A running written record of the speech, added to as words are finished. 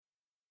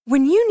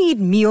When you need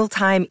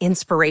mealtime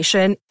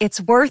inspiration,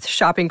 it's worth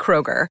shopping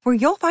Kroger, where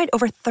you'll find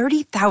over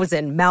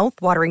 30,000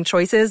 mouth-watering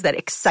choices that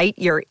excite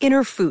your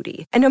inner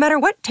foodie. And no matter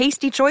what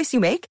tasty choice you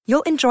make,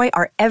 you'll enjoy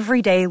our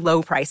everyday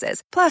low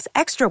prices, plus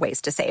extra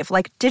ways to save,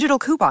 like digital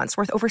coupons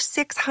worth over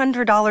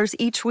 $600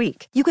 each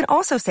week. You can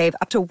also save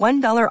up to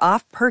 $1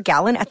 off per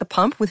gallon at the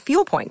pump with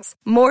fuel points.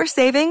 More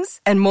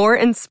savings and more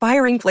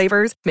inspiring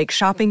flavors make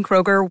shopping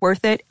Kroger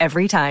worth it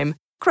every time.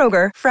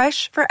 Kroger,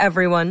 fresh for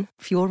everyone.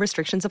 Fuel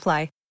restrictions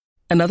apply.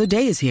 Another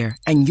day is here,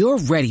 and you're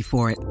ready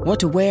for it. What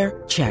to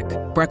wear? Check.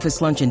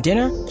 Breakfast, lunch, and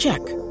dinner? Check.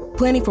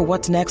 Planning for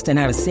what's next and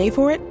how to save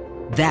for it?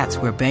 That's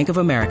where Bank of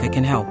America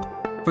can help.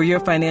 For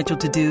your financial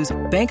to-dos,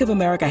 Bank of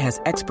America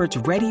has experts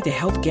ready to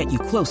help get you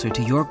closer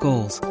to your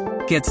goals.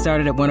 Get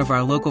started at one of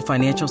our local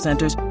financial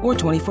centers or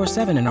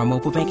 24/7 in our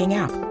mobile banking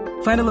app.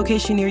 Find a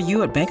location near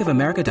you at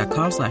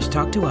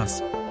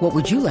bankofamerica.com/talktous. What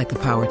would you like the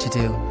power to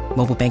do?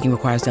 Mobile banking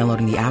requires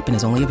downloading the app and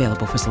is only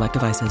available for select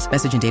devices.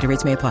 Message and data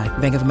rates may apply.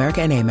 Bank of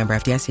America N.A., member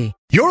FDIC.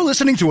 You're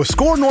listening to a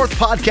Score North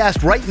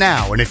podcast right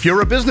now, and if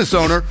you're a business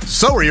owner,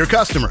 so are your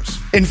customers.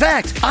 In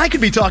fact, I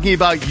could be talking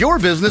about your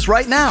business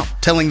right now,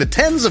 telling the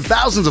tens of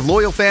thousands of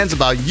loyal fans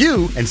about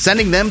you and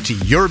sending them to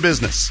your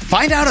business.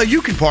 Find out how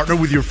you can partner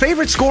with your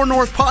favorite Score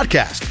North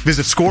podcast.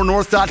 Visit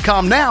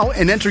scorenorth.com now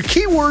and enter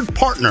keyword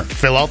partner.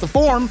 Fill out the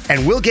form,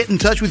 and we'll get in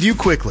touch with you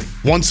quickly.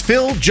 Once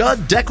Phil,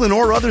 Judd, Declan,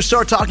 or others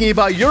start talking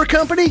about your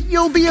company,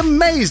 you'll be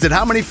amazed at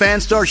how many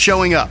fans start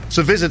showing up.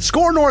 So visit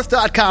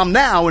scorenorth.com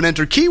now and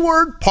enter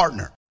keyword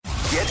partner.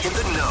 Get in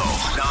the know.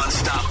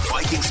 Non-stop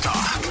Vikings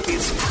talk.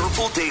 It's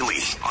Purple Daily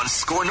on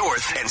Score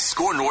North and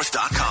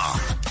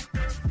scorenorth.com.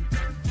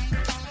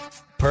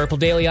 Purple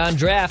Daily on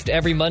Draft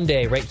every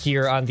Monday right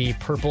here on the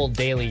Purple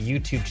Daily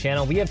YouTube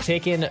channel. We have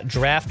taken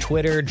Draft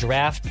Twitter,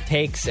 Draft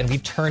Takes, and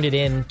we've turned it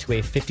into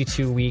a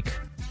 52-week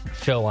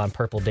show on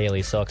Purple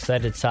Daily. So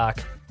excited to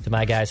talk to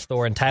my guys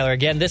Thor and Tyler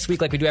again this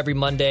week, like we do every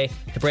Monday,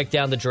 to break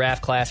down the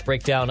draft class,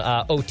 break down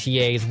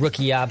OTAs,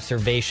 rookie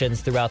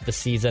observations throughout the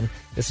season.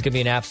 This is going to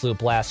be an absolute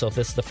blast. So if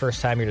this is the first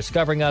time you're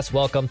discovering us,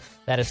 welcome.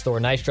 That is Thor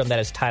Nystrom. That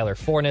is Tyler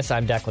Forness.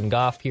 I'm Declan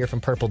Goff here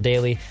from Purple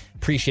Daily.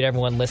 Appreciate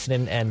everyone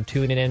listening and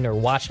tuning in or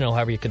watching, or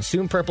however you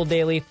consume Purple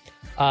Daily.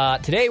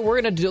 Today we're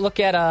going to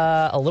look at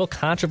a little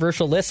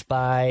controversial list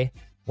by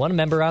one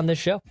member on this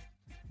show,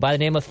 by the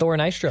name of Thor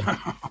Nystrom,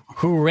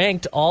 who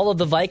ranked all of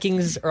the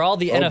Vikings, or all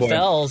the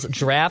NFL's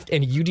draft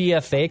and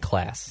UDFA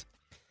class.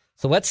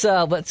 So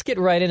let's get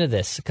right into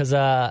this, because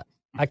I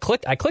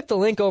clicked the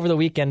link over the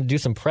weekend to do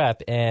some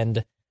prep,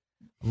 and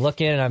I'm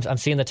looking and I'm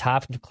seeing the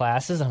top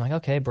classes. I'm like,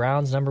 okay,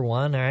 Browns number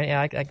one. All right,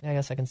 yeah, I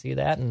guess I can see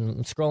that. And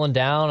I'm scrolling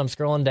down.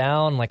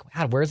 I'm like,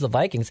 God, where's the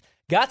Vikings?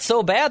 Got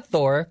so bad,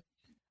 Thor,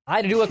 I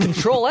had to do a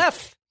Control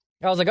F.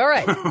 I was like, all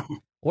right,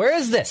 where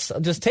is this?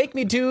 Just take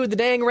me to the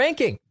dang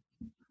ranking.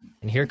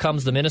 And here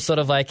comes the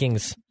Minnesota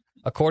Vikings,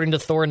 according to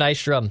Thor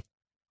Nystrom,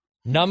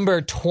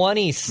 number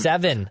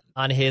 27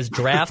 on his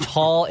draft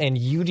haul and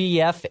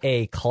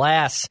UDFA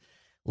class.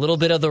 A little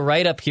bit of the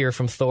write-up here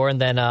from Thor,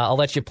 and then I'll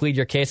let you plead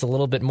your case a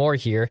little bit more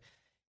here.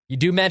 You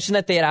do mention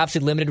that they had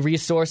obviously limited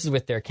resources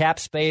with their cap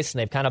space, and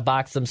they've kind of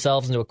boxed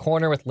themselves into a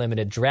corner with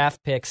limited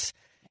draft picks.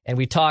 And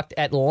we talked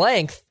at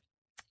length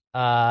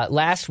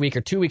last week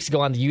or 2 weeks ago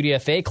on the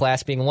UDFA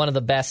class being one of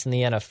the best in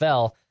the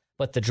NFL.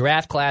 But the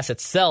draft class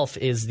itself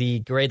is the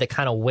grade that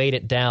kind of weighed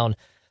it down.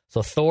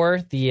 So Thor,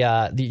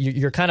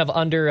 you're kind of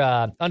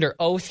under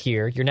oath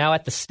here. You're now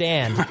at the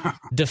stand.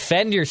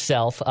 Defend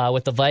yourself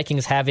with the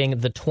Vikings having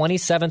the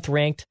 27th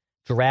ranked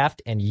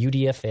draft and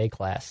UDFA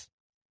class.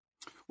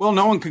 Well,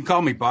 no one can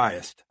call me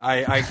biased.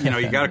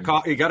 You got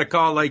to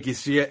call it like you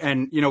see it.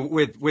 And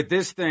with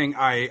this thing,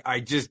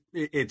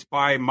 it's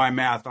by my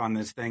math on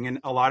this thing, and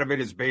a lot of it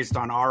is based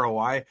on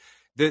ROI.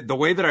 The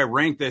way that I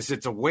rank this,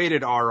 it's a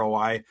weighted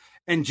ROI.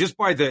 And just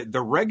by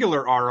the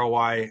regular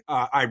ROI,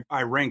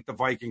 I rank the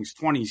Vikings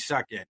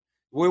 22nd,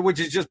 which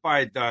is just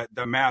by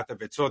the math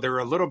of it. So they're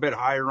a little bit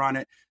higher on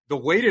it. The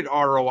weighted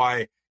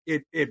ROI,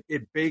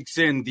 it bakes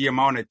in the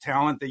amount of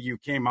talent that you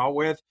came out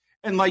with.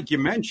 And like you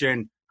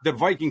mentioned, the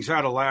Vikings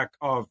had a lack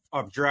of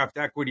draft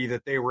equity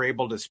that they were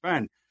able to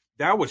spend.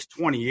 That was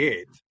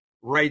 28th,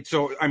 right?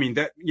 So, I mean,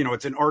 that,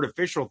 it's an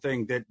artificial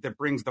thing that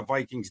brings the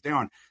Vikings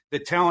down. The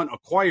talent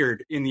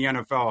acquired in the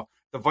NFL,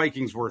 the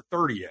Vikings were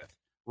 30th.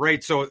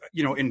 Right. So,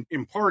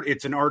 in part,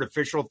 it's an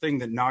artificial thing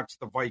that knocks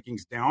the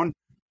Vikings down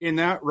in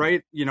that.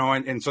 Right.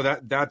 And so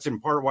that's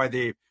in part why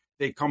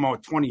they come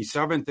out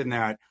 27th in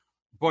that.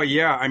 But,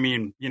 yeah, I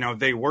mean,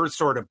 they were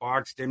sort of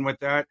boxed in with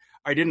that.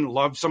 I didn't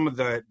love some of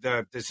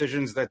the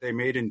decisions that they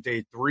made in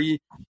day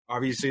 3.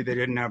 Obviously, they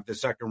didn't have the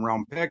second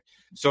round pick.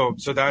 So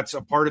that's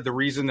a part of the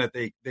reason that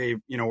they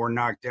were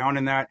knocked down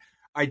in that.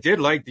 I did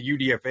like the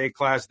UDFA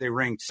class. They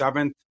ranked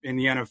 7th in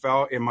the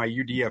NFL in my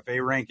UDFA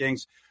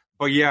rankings.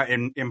 But yeah,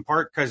 in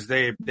part because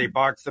they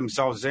boxed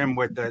themselves in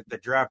with the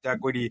draft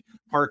equity,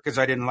 part because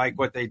I didn't like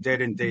what they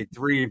did in day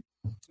 3.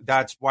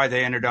 That's why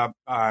they ended up,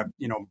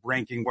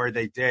 ranking where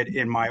they did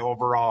in my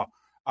overall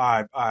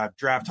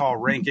draft haul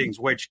rankings,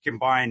 which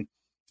combine,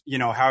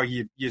 how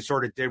you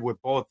sort of did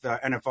with both the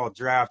NFL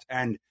draft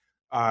and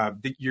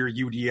your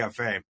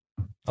UDFA.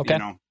 Okay. You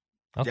know?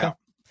 Okay. Yeah.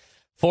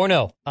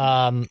 Forno,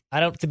 I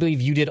don't believe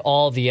you did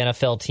all the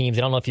NFL teams.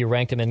 I don't know if you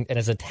ranked them in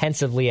as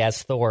intensively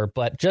as Thor,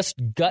 but just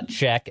gut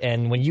check.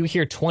 And when you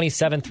hear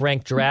 27th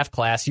ranked draft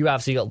class, you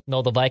obviously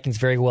know the Vikings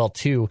very well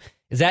too.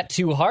 Is that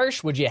too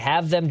harsh? Would you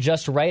have them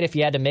just right if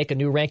you had to make a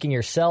new ranking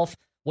yourself?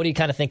 What do you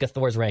kind of think of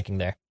Thor's ranking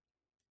there?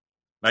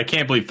 I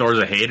can't believe Thor's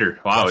a hater.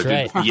 Wow,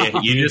 That's right. Yeah,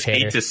 you just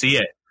hater. hate to see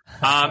it.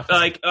 I'll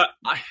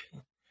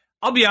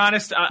be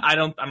honest. I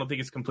don't think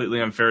it's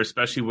completely unfair,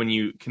 especially when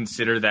you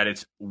consider that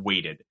it's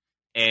weighted.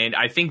 And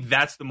I think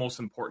that's the most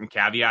important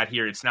caveat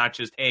here. It's not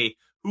just, hey,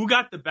 who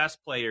got the best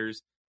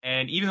players?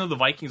 And even though the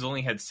Vikings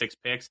only had 6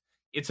 picks,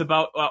 it's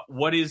about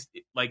what is,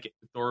 like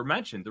Thor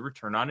mentioned, the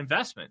return on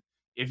investment.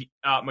 If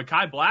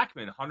Mekhi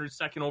Blackmon,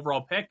 102nd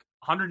overall pick,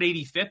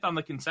 185th on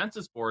the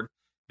consensus board,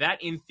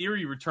 that in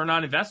theory return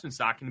on investment is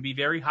not going to be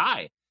very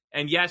high.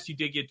 And yes, you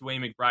did get Dwayne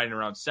McBride in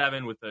around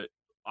 7 with a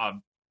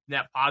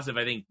net positive,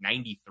 I think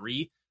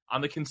 93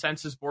 on the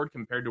consensus board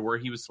compared to where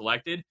he was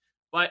selected.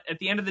 But at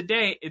the end of the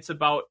day, it's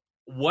about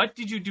what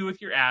did you do with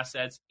your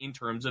assets in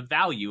terms of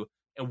value,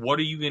 and what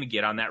are you going to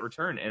get on that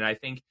return? And I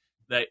think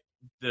that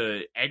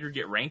the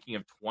aggregate ranking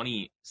of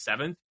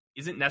 27th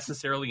isn't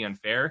necessarily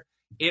unfair.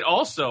 It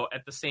also,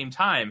 at the same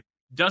time,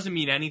 doesn't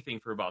mean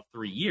anything for about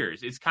 3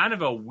 years. It's kind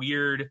of a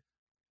weird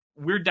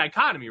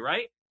dichotomy,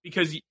 right?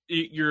 Because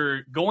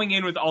you're going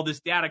in with all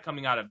this data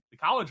coming out of the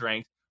college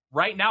ranks.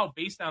 Right now,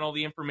 based on all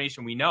the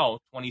information we know,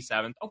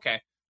 27th, okay,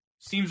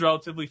 seems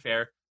relatively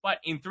fair. But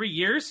in 3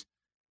 years,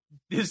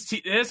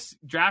 this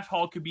draft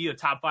haul could be a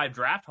top 5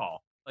 draft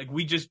haul. Like,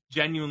 we just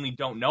genuinely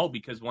don't know,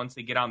 because once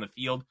they get on the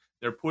field,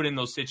 they're put in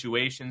those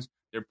situations,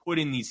 they're put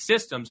in these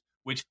systems,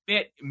 which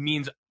fit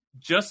means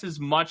just as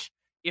much,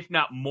 if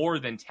not more,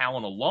 than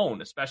talent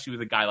alone, especially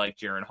with a guy like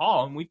Jaren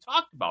Hall. And we've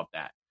talked about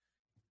that.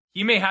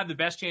 He may have the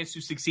best chance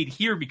to succeed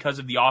here because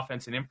of the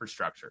offense and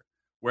infrastructure.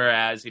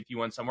 Whereas if you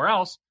went somewhere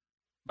else,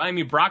 I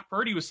mean, Brock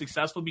Purdy was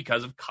successful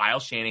because of Kyle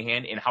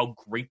Shanahan and how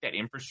great that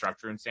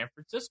infrastructure in San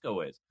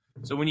Francisco is.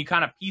 So when you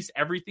kind of piece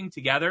everything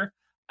together,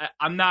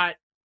 I'm not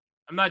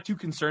too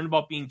concerned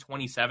about being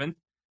 27th.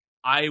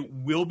 I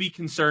will be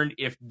concerned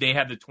if they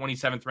have the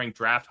 27th ranked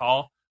draft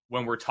haul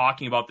when we're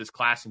talking about this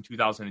class in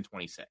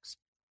 2026.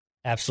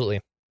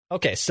 Absolutely.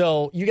 Okay,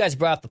 so you guys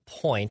brought up the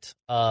point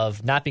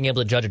of not being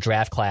able to judge a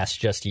draft class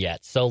just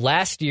yet. So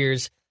last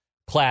year's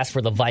class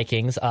for the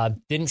Vikings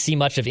didn't see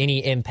much of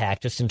any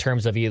impact just in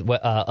terms of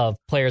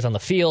players on the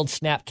field,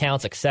 snap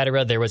counts,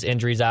 etc. There was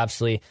injuries,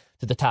 obviously,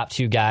 to the top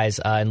 2 guys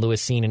in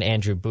Lewis Seen and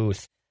Andrew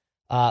Booth.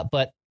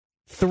 But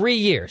 3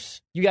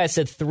 years, you guys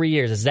said 3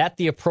 years. Is that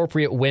the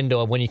appropriate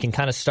window of when you can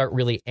kind of start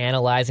really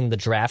analyzing the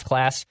draft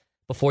class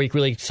before you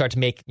really start to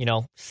make,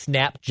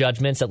 snap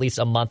judgments at least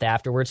a month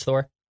afterwards,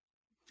 Thor?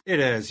 It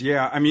is,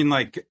 yeah. I mean,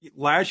 like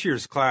last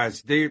year's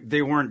class,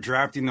 they weren't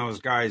drafting those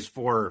guys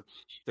for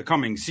the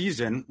coming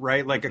season,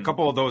 right? Like a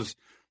couple of those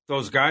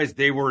guys,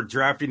 they were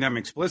drafting them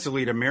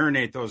explicitly to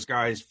marinate those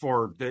guys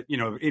for the,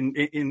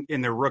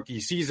 in their rookie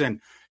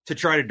season, to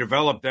try to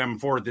develop them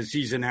for the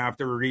season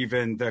after, or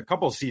even the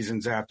couple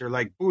seasons after.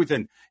 Like Booth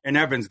and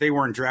Evans, they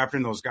weren't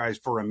drafting those guys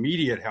for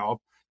immediate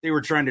help. They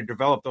were trying to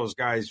develop those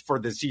guys for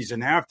the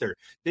season after.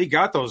 They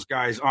got those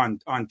guys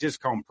on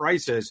discount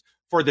prices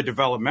for the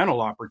developmental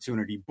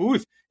opportunity.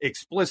 Booth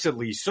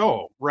explicitly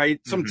so,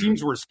 right? Some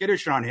teams were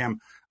skittish on him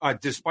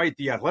despite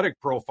the athletic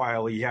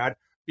profile he had,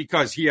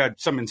 because he had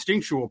some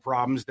instinctual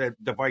problems that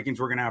the Vikings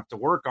were going to have to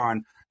work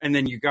on. And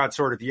then you got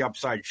sort of the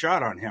upside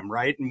shot on him,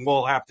 right? And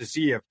we'll have to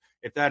see if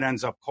that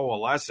ends up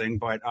coalescing.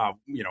 But,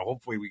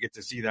 hopefully we get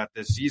to see that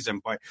this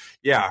season. But,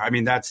 yeah, I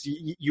mean,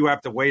 you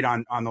have to wait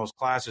on those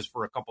classes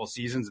for a couple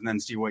seasons and then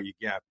see what you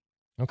get.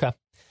 Okay.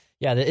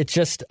 Yeah, it's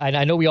just,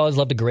 I know we always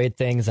love to grade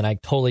things, and I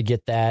totally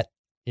get that.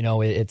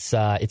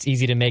 It's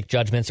easy to make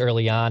judgments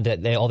early on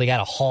that they got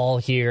a haul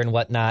here and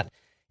whatnot.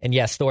 And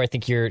yes, Thor, I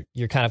think your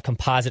kind of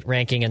composite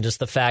ranking and just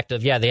the fact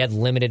of, they had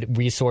limited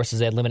resources,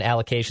 they had limited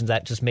allocations,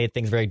 that just made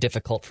things very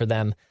difficult for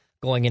them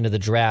going into the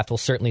draft. We'll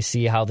certainly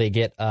see how they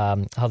get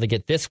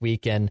this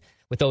week. And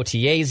with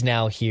OTAs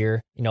now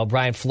here,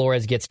 Brian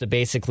Flores gets to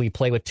basically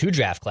play with 2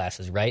 draft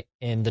classes, right?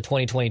 In the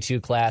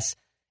 2022 class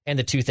and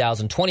the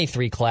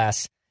 2023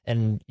 class.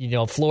 And,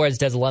 Flores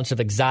does a bunch of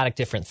exotic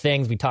different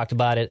things. We talked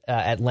about it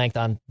at length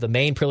on the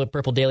main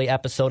Purple Daily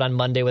episode on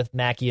Monday with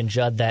Mackie and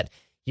Judd, that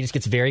he just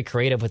gets very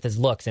creative with his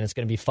looks, and it's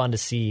going to be fun to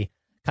see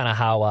kind of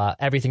how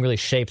everything really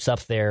shapes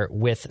up there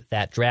with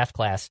that draft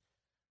class.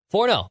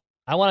 Forno,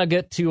 I want to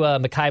get to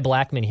Mekhi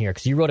Blackmon here,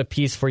 because you wrote a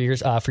piece for your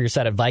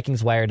site at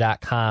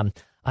VikingsWire.com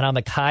on how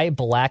Mekhi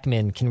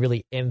Blackmon can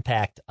really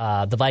impact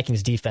the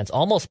Vikings defense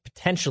almost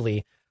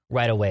potentially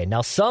right away.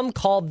 Now, some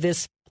called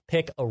this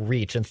pick a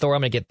reach, and Thor,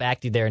 I'm going to get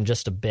back to you there in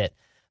just a bit.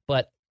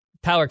 But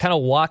Tyler, kind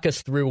of walk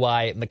us through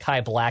why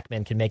Mekhi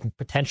Blackmon can make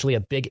potentially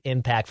a big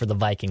impact for the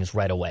Vikings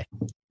right away.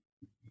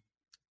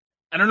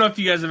 I don't know if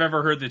you guys have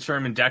ever heard the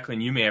term, and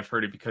Declan, you may have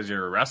heard it because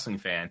you're a wrestling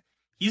fan.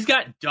 He's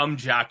got dumb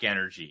jock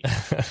energy.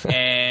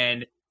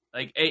 And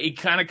like it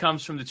kind of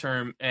comes from the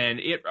term, and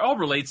it all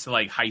relates to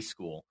like high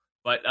school.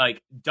 But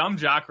like dumb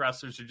jock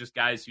wrestlers are just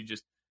guys who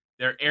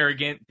they're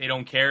arrogant, they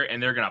don't care,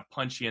 and they're gonna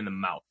punch you in the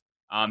mouth.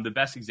 The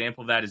best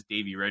example of that is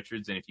Davey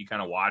Richards, and if you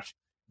kind of watch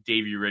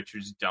Davey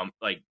Richards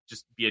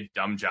just be a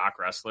dumb jock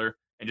wrestler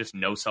and just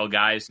no sell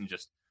guys and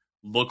just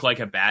look like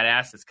a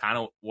badass, that's kind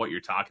of what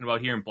you're talking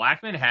about here. And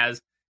Blackman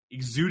has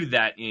exuded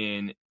that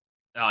in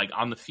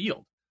on the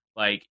field.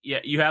 Like, yeah,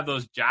 you have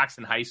those jocks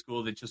in high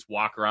school that just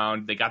walk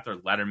around. They got their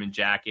Letterman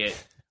jacket.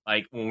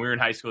 Like when we were in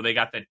high school, they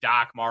got the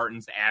Doc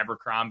Martens,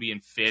 Abercrombie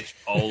and Fitch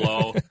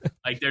polo.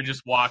 Like they're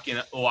just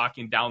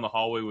walking down the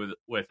hallway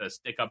with a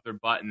stick up their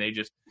butt, and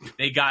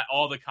they got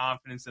all the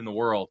confidence in the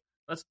world.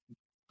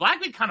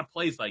 Blackman kind of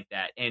plays like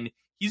that, and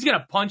he's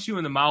gonna punch you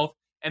in the mouth,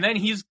 and then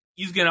he's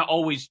gonna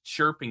always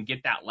chirp and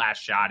get that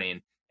last shot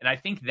in. And I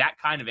think that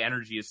kind of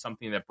energy is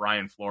something that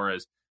Brian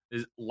Flores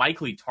is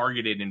likely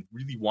targeted and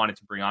really wanted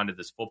to bring onto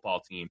this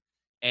football team.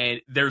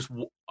 And there's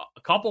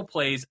a couple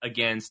plays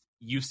against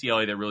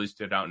UCLA that really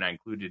stood out, and I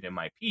included in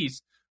my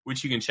piece,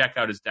 which you can check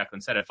out, as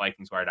Declan said, at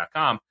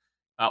VikingsWire.com.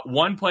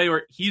 One play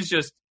where he's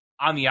just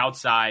on the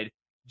outside,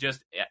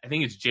 I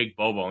think it's Jake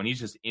Bobo, and he's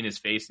just in his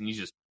face, and he's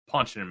just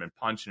punching him. And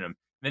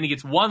then he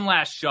gets one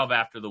last shove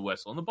after the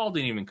whistle, and the ball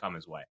didn't even come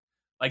his way.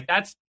 Like,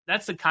 that's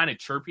the kind of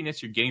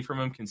chirpiness you're getting from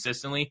him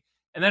consistently.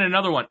 And then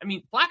another one. I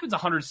mean, Blackman's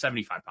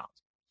 175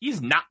 pounds. He's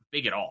not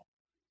big at all.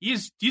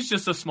 He's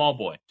just a small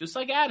boy, just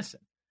like Addison.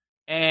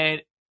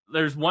 And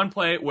there's one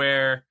play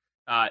where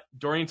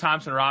Dorian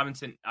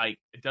Thompson-Robinson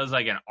does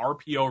like an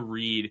RPO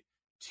read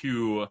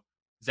to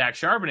Zach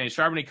Charbonnet.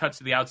 Charbonnet cuts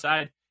to the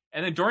outside,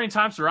 and then Dorian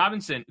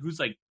Thompson-Robinson, who's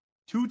like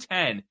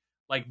 210,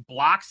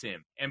 blocks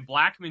him, and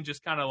Blackman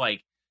just kind of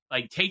like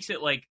takes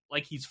it like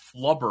he's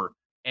flubber,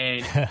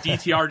 and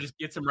DTR just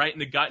gets him right in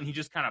the gut, and he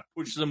just kind of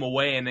pushes him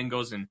away, and then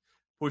goes and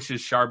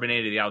pushes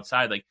Charbonnet to the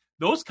outside. Like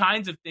those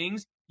kinds of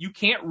things you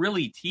can't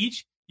really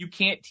teach. You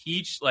can't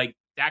teach like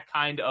that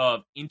kind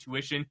of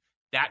intuition,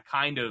 that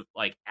kind of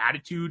like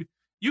attitude.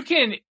 You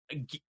can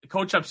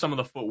coach up some of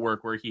the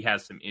footwork where he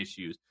has some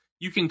issues.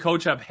 You can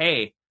coach up,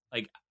 hey,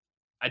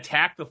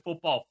 attack the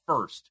football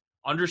first.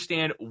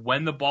 Understand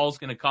when the ball's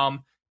going to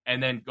come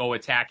and then go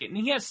attack it. And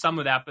he has some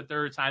of that, but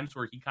there are times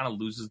where he kind of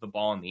loses the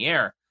ball in the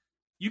air.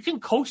 You can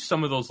coach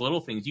some of those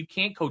little things. You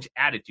can't coach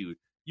attitude.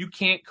 You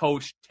can't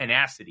coach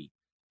tenacity.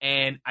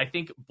 And I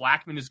think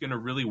Blackman is going to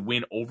really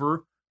win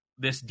over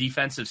this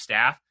defensive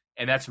staff,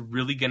 and that's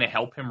really going to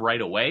help him right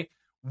away.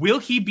 Will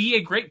he be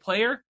a great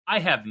player? I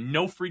have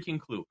no freaking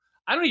clue.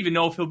 I don't even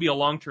know if he'll be a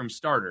long-term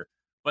starter.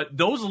 But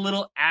those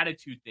little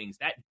attitude things,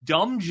 that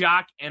dumb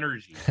jock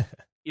energy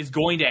is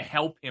going to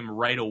help him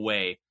right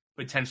away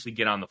potentially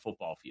get on the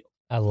football field.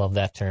 I love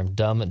that term,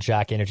 dumb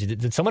jock energy.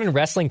 Did someone in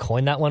wrestling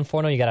coin that one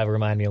for me? You got to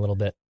remind me a little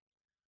bit.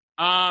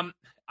 I'm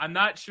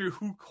not sure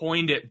who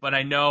coined it, but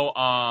I know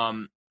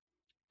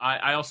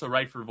I also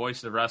write for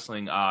Voices of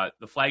Wrestling,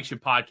 the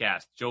flagship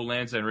podcast, Joe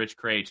Lanza and Rich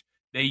Craich.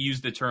 They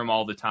use the term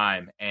all the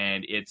time,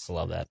 and I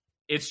love that.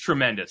 It's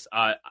tremendous.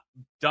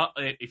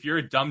 If you're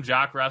a dumb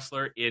jock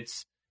wrestler,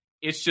 it's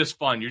just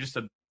fun. You're just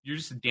a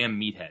damn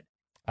meathead.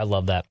 I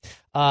love that.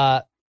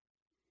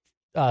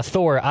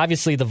 Thor,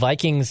 obviously the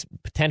Vikings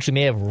potentially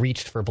may have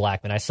reached for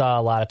Blackman. I saw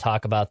a lot of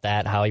talk about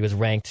that, how he was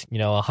ranked,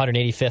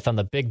 185th on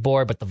the big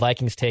board, but the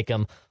Vikings take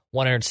him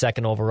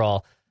 102nd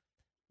overall.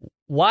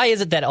 Why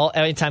is it that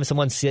anytime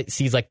someone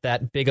sees like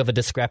that big of a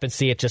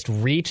discrepancy, it just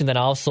reach, and then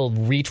also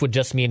reach would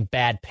just mean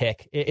bad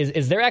pick?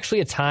 Is there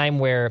actually a time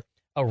where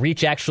a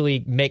reach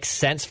actually makes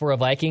sense for a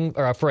Viking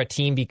or for a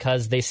team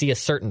because they see a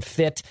certain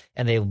fit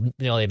and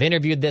they've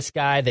interviewed this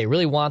guy, they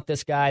really want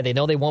this guy, they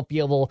know they won't be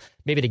able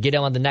maybe to get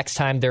him on the next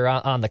time they're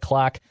on the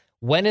clock?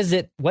 When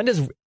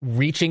does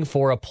reaching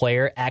for a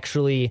player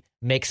actually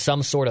make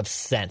some sort of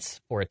sense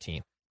for a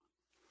team?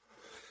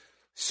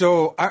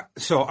 So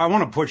I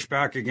want to push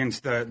back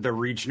against the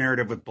reach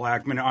narrative with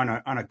Blackman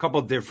on a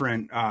couple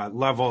different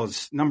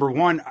levels. Number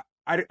one,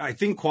 I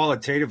think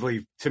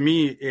qualitatively, to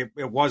me,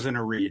 it wasn't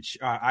a reach.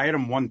 I had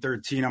him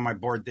 113 on my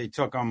board. They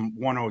took him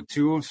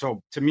 102.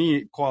 So to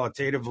me,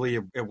 qualitatively,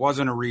 it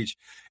wasn't a reach.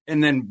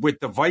 And then with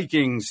the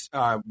Vikings,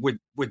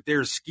 with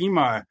their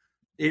schema,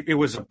 it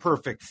was a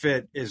perfect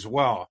fit as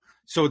well.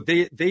 So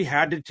they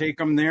had to take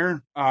him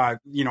there,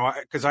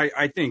 because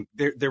I think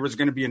there was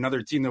going to be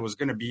another team that was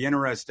going to be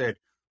interested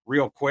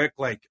real quick,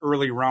 like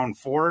early round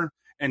 4.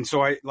 And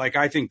so I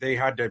think they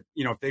had to,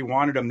 if they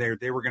wanted him there,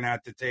 they were going to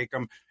have to take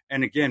him.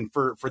 And again,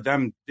 for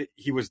them,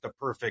 he was the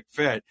perfect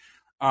fit.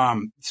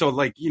 So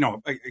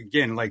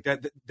again,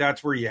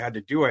 that's where you had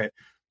to do it.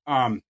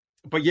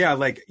 But yeah,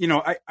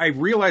 I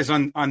realize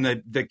on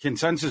the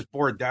consensus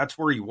board, that's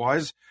where he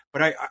was.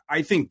 But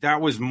I think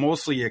that was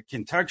mostly a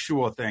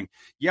contextual thing.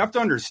 You have to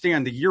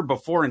understand the year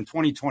before in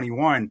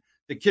 2021,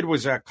 the kid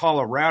was at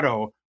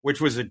Colorado, which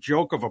was a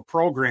joke of a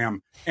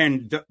program.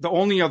 And the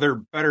only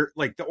other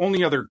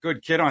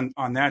good kid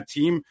on that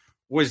team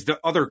was the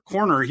other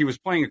corner. He was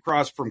playing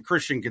across from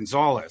Christian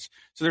Gonzalez.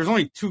 So there's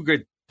only 2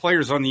 good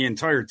players on the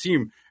entire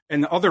team.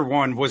 And the other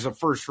one was a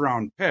first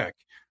round pick,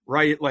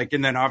 right?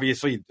 And then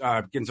obviously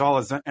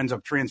Gonzalez ends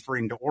up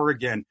transferring to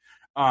Oregon.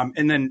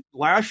 And then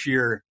last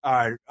year,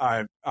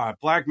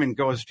 Blackman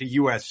goes to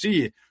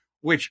USC,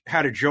 which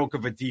had a joke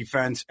of a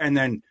defense. And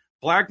then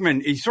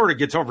Blackman, he sort of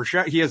gets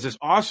overshadowed. He has this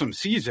awesome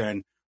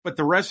season, but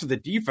the rest of the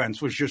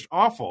defense was just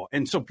awful.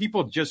 And so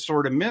people just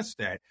sort of missed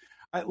it.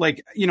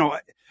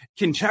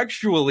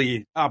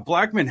 Contextually,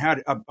 Blackman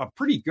had a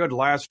pretty good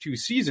last 2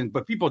 seasons,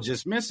 but people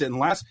just missed it. And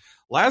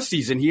last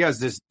season, he has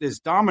this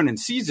dominant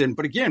season,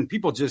 but again,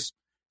 people just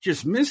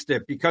missed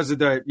it because of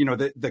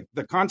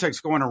the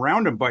context going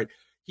around him. But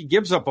he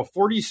gives up a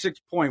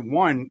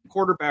 46.1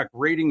 quarterback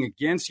rating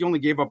against. He only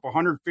gave up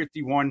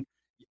 151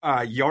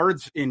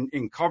 yards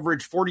in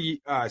coverage,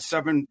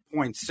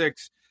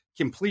 47.6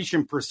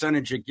 completion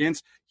percentage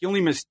against. He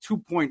only missed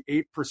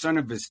 2.8%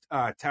 of his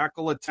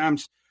tackle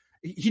attempts.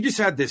 He just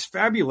had this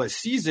fabulous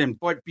season,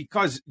 but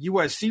because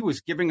USC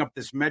was giving up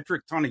this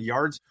metric ton of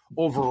yards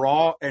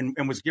overall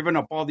and was giving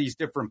up all these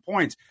different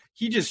points,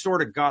 he just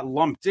sort of got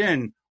lumped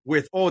in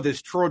with,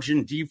 this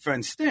Trojan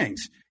defense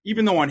stinks,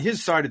 even though on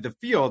his side of the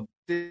field,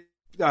 the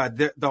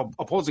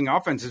opposing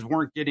offenses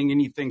weren't getting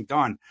anything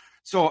done.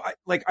 So,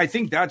 I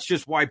think that's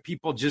just why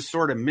people just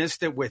sort of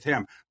missed it with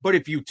him. But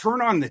if you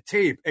turn on the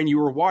tape and you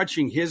were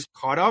watching his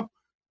cut up,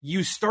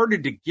 you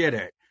started to get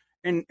it.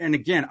 And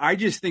again, I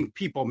just think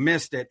people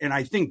missed it. And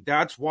I think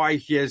that's why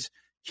his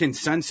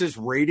consensus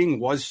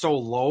rating was so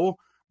low.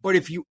 But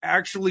if you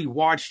actually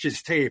watched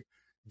his tape,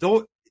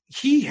 though,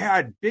 he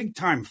had big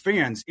time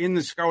fans in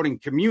the scouting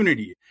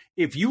community.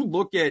 If you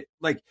look at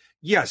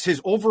yes,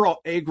 his overall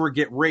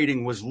aggregate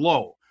rating was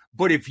low.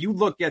 But if you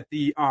look at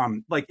the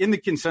in the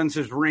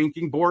consensus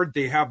ranking board,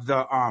 they have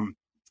the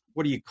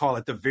what do you call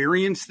it? The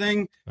variance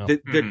thing,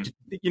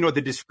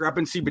 the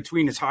discrepancy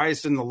between his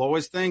highest and the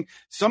lowest thing.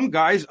 Some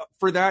guys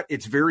for that,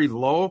 it's very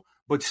low,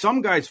 but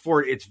some guys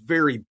for it, it's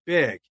very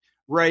big.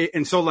 Right.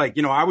 And so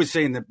I was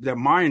saying that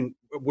mine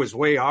was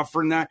way off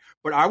from that,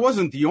 but I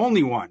wasn't the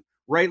only one.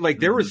 Right.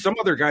 There was some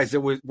other guys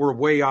that were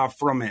way off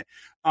from it.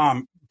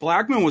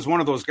 Blackman was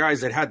one of those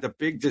guys that had the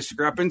big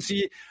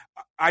discrepancy.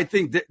 I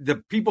think that the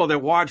people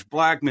that watched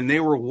Blackman, they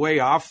were way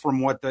off from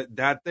what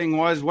that thing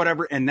was,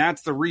 whatever. And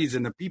that's the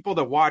reason. The people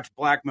that watched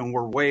Blackman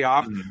were way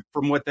off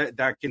from what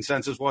that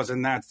consensus was.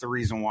 And that's the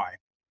reason why.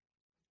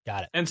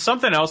 Got it. And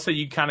something else that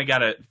you kind of got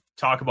to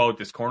talk about with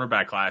this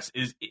cornerback class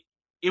is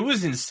it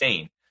was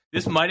insane.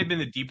 This might have been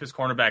the deepest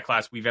cornerback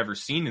class we've ever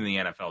seen in the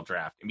NFL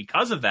draft. And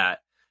because of that,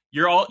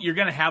 you're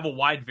going to have a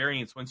wide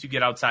variance once you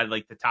get outside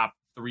the top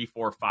 3,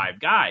 4, 5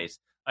 guys.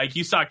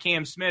 You saw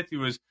Cam Smith, who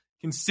was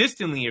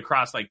consistently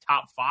across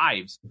top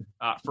fives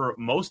for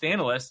most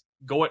analysts,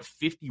 go at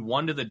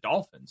 51 to the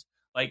Dolphins.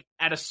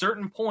 At a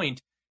certain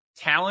point,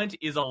 talent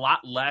is a lot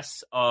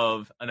less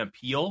of an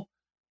appeal,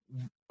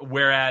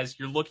 whereas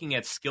you're looking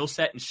at skill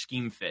set and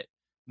scheme fit.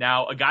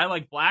 Now, a guy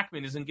like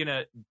Blackman isn't going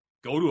to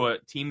go to a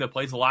team that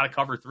plays a lot of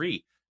cover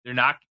 3.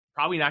 They're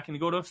probably not going to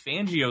go to a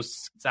Fangio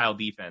style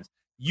defense.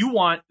 You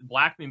want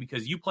Blackman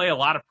because you play a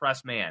lot of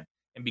press man.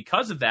 And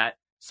because of that,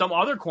 some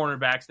other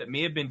cornerbacks that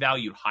may have been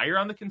valued higher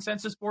on the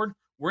consensus board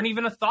weren't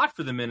even a thought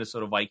for the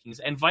Minnesota Vikings,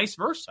 and vice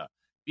versa,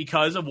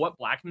 because of what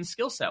Blackman's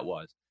skill set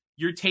was.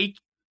 The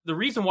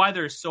reason why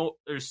there's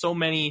so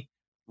many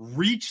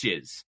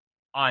reaches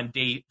on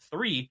day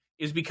 3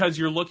 is because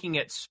you're looking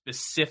at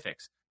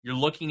specifics. You're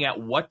looking at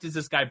what does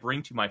this guy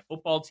bring to my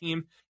football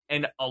team,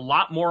 and a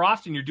lot more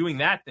often you're doing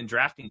that than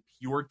drafting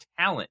pure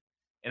talent.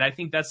 And I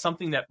think that's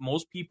something that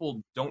most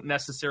people don't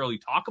necessarily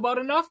talk about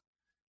enough,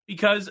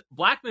 because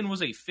Blackman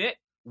was a fit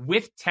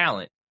with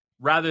talent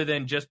rather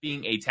than just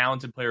being a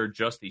talented player,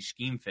 just a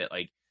scheme fit.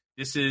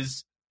 This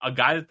is a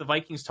guy that the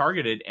Vikings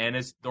targeted, and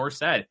as Thor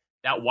said,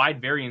 that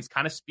wide variance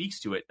kind of speaks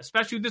to it,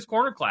 especially with this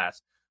corner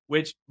class,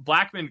 which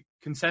Blackman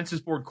consensus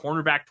board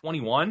cornerback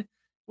 21.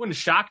 Wouldn't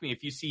shock me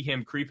if you see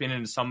him creeping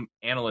into some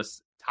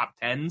analysts' top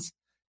 10s.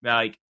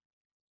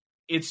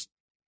 It's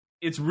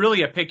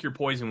really a pick your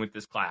poison with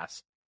this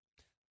class.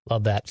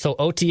 Love that. So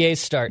OTAs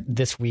start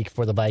this week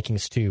for the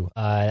Vikings too.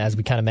 As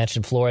we kind of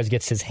mentioned, Flores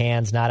gets his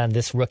hands not on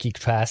this rookie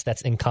class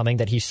that's incoming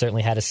that he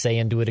certainly had a say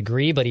in to a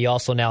degree, but he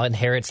also now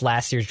inherits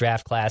last year's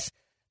draft class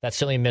that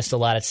certainly missed a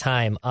lot of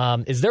time.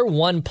 Is there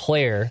one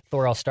player,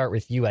 Thor, I'll start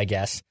with you, I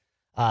guess,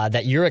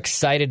 that you're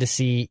excited to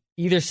see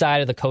either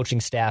side of the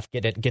coaching staff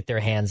get their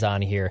hands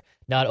on here?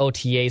 Now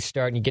OTAs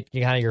start and you get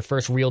kind of your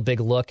first real big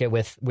look at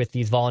with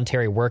these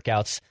voluntary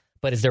workouts.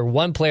 But is there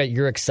one player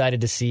you're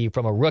excited to see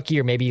from a rookie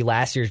or maybe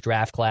last year's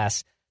draft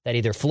class that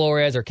either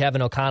Flores or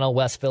Kevin O'Connell,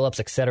 Wes Phillips,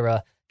 et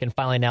cetera, can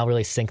finally now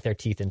really sink their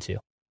teeth into?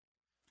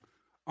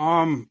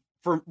 DeWayne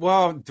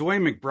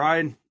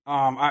McBride.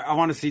 I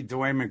want to see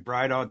DeWayne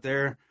McBride out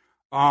there.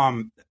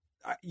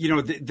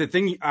 The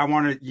thing I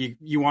want to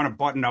you want to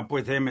button up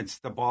with him, it's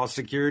the ball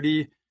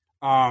security,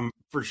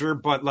 for sure.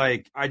 But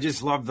I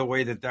just love the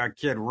way that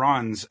kid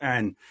runs.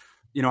 And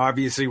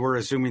obviously we're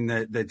assuming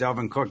that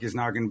Dalvin Cook is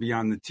not going to be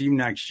on the team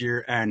next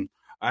year. And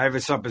I have a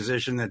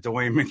supposition that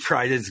DeWayne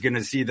McBride is going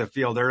to see the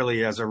field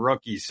early as a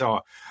rookie. So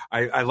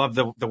I love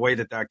the way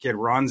that kid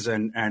runs.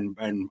 And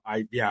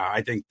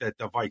I think that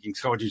the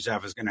Vikings coaching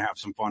staff is going to have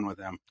some fun with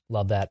him.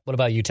 Love that. What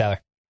about you, Tyler?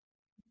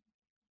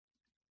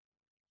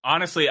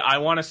 honestly, I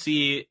want to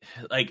see,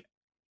 like,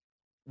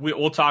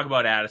 we'll talk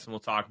about Addison, we'll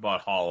talk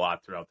about Hall a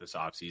lot throughout this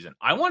offseason.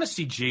 I want to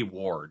see Jay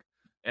Ward,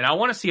 and I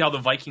want to see how the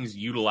Vikings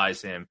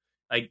utilize him.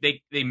 Like,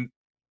 they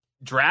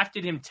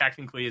drafted him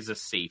technically as a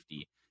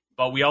safety,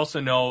 but we also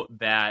know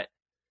that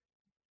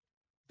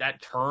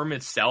that term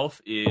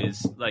itself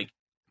is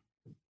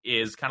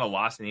kind of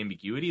lost in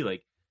ambiguity.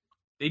 Like,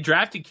 they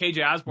drafted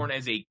KJ Osborne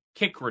as a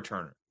kick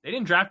returner. They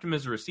didn't draft him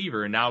as a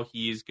receiver, and now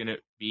he's going to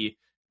be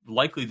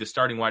likely the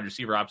starting wide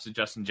receiver opposite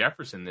Justin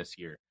Jefferson this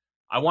year.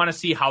 I want to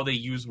see how they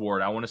use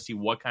Ward. I want to see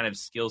what kind of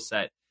skill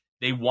set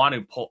they want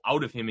to pull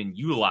out of him and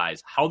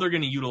utilize, how they're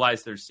going to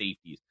utilize their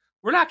safeties.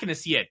 We're not going to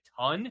see a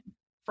ton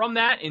from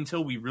that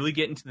until we really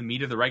get into the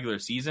meat of the regular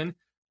season,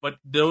 but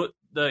the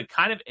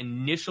kind of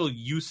initial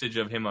usage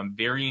of him, I'm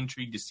very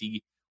intrigued to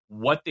see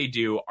what they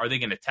do. Are they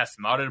going to test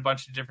him out at a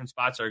bunch of different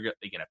spots? Are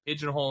they going to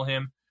pigeonhole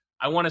him?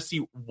 I want to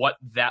see what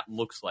that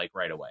looks like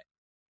right away.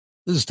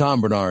 This is Tom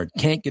Bernard.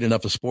 Can't get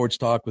enough of sports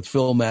talk with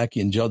Phil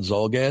Mackey and Judd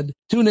Zolgad?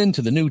 Tune in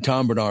to the new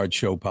Tom Bernard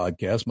Show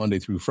podcast Monday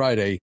through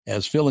Friday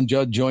as Phil and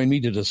Judd join me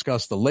to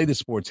discuss the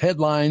latest sports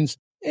headlines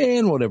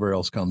and whatever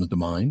else comes to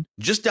mind.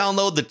 Just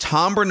download the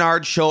Tom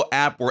Bernard Show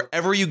app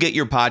wherever you get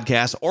your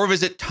podcasts or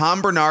visit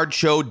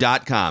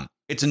tombernardshow.com.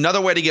 It's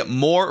another way to get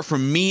more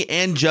from me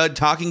and Judd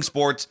talking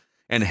sports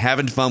and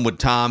having fun with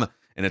Tom,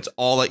 and it's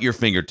all at your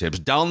fingertips.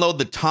 Download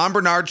the Tom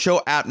Bernard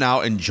Show app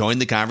now and join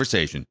the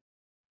conversation.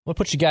 We'll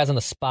put you guys on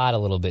the spot a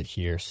little bit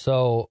here.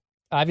 So,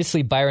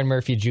 obviously, Byron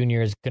Murphy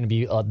Jr. is going to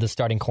be the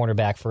starting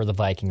cornerback for the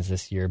Vikings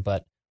this year,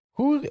 but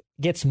who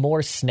gets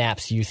more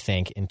snaps, you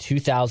think, in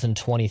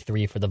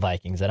 2023 for the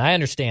Vikings? And I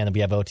understand that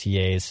we have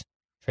OTAs,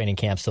 training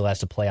camp still has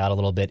to play out a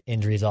little bit.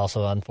 Injuries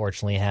also,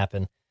 unfortunately,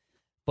 happen.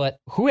 But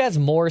who has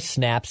more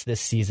snaps this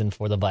season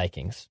for the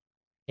Vikings?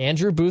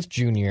 Andrew Booth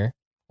Jr.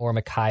 or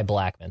Mekhi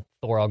Blackman?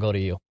 Thor, I'll go to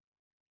you.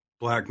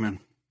 Blackman.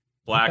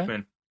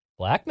 Okay.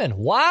 Blackman.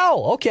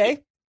 Wow. Okay.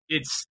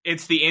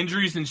 It's the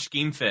injuries and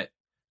scheme fit.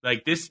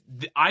 Like this,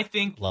 I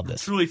think,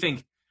 truly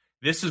think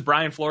this is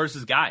Brian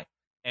Flores' guy.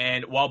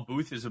 And while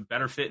Booth is a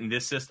better fit in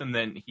this system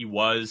than he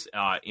was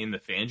in the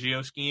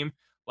Fangio scheme,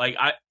 like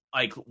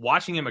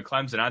watching him at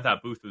Clemson, I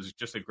thought Booth was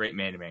just a great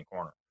man-to-man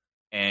corner.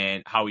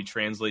 And how he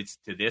translates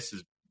to this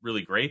is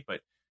really great.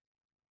 But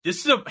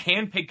this is a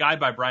hand-picked guy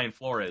by Brian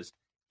Flores.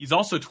 He's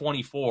also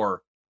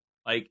 24.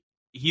 Like,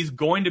 he's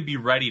going to be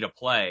ready to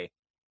play.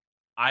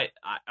 I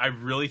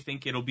really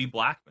think it'll be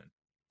Blackman.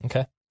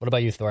 Okay. What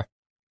about you, Thor?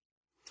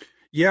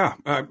 Yeah,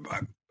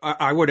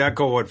 I would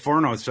echo what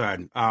Forno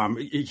said.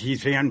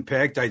 He's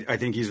handpicked. I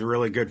think he's a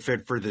really good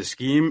fit for the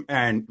scheme.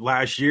 And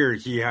last year,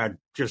 he had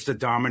just a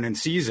dominant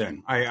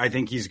season. I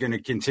think he's going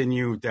to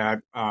continue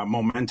that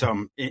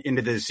momentum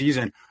into this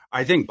season.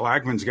 I think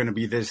Blackman's going to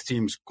be this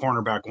team's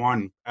cornerback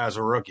one as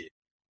a rookie.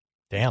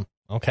 Damn.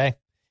 Okay.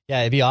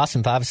 Yeah, it'd be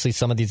awesome if obviously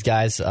some of these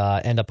guys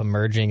end up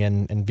emerging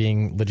and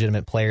being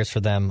legitimate players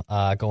for them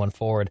going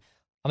forward.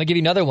 I'm going to give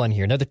you another one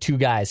here, another two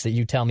guys that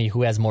you tell me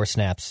who has more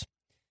snaps.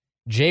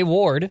 Jay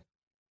Ward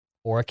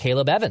or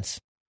Caleb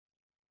Evans?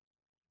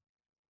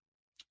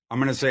 I'm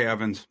going to say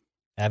Evans.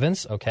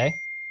 Evans, okay.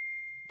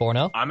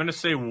 Borno? I'm going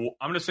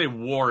to say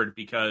Ward,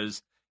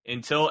 because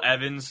until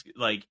Evans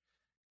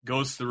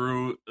goes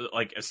through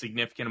a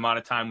significant amount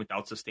of time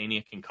without sustaining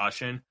a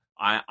concussion,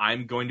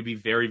 I'm going to be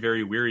very,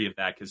 very weary of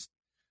that, because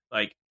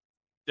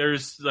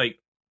there's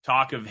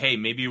talk of, hey,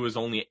 maybe it was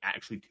only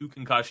actually 2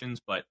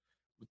 concussions, but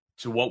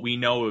to what we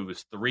know, it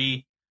was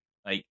 3.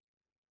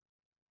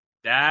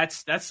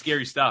 That's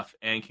scary stuff.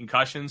 And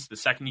concussions, the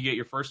second you get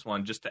your first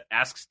one, just to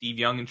ask Steve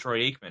Young and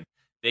Troy Aikman,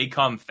 they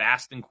come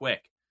fast and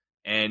quick,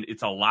 and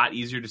it's a lot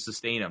easier to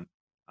sustain them.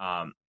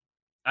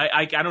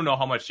 I don't know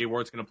how much Jay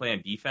Ward's going to play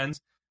on defense,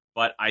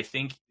 but I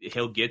think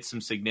he'll get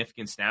some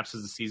significant snaps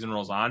as the season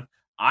rolls on.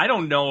 I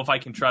don't know if I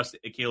can trust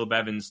Caleb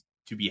Evans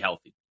to be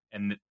healthy,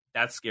 and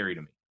that's scary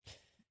to me.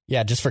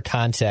 Yeah, just for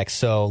context,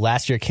 so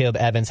last year Caleb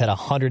Evans had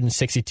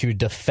 162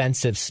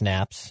 defensive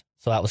snaps,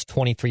 so that was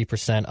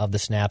 23% of the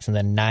snaps, and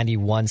then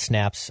 91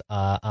 snaps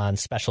on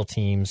special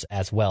teams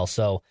as well.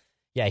 So,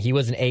 yeah, he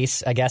was an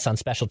ace, I guess, on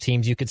special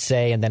teams, you could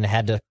say, and then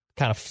had to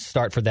kind of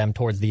start for them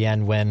towards the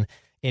end when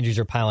injuries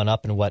are piling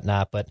up and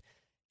whatnot. But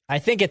I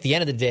think at the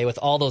end of the day, with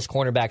all those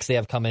cornerbacks they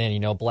have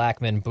coming in,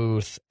 Blackman,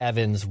 Booth,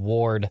 Evans,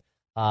 Ward,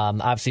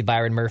 obviously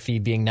Byron Murphy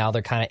being now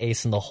their kind of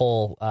ace in the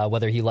hole,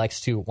 whether he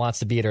wants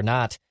to be it or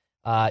not.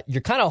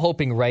 You're kind of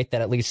hoping, right,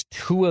 that at least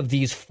 2 of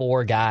these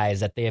 4 guys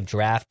that they have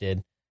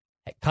drafted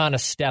kind of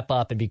step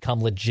up and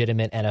become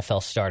legitimate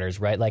NFL starters,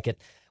 right?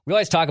 We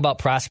always talk about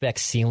prospect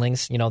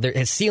ceilings.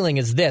 His ceiling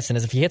is this, and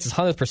as if he hits his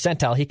 100th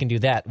percentile, he can do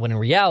that. When in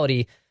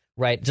reality,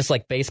 right, just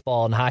like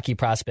baseball and hockey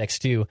prospects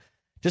too,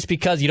 just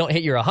because you don't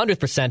hit your 100th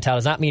percentile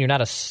does not mean you're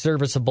not a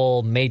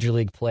serviceable major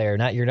league player.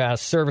 You're not a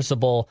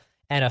serviceable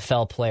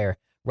NFL player,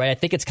 right? I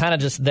think it's kind of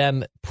just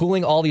them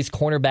pooling all these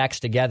cornerbacks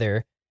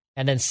together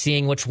and then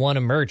seeing which one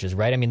emerges,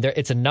 right? I mean,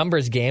 it's a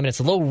numbers game, and it's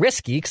a little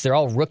risky because they're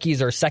all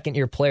rookies or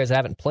second-year players that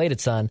haven't played a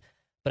ton.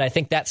 But I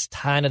think that's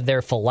kind of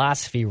their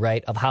philosophy,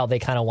 right, of how they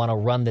kind of want to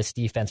run this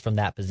defense from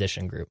that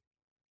position group.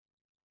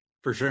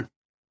 For sure.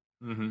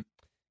 Mm-hmm.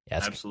 Yeah,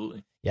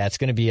 absolutely. Yeah, it's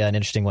going to be an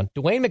interesting one.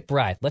 Dwayne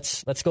McBride.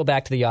 Let's go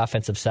back to the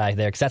offensive side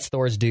there because that's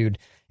Thor's dude.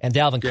 And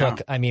Dalvin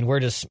Cook. I mean,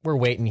 we're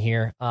waiting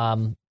here.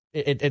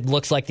 It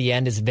looks like the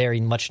end is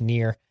very much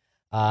near.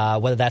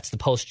 Whether that's the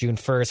post June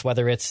 1st,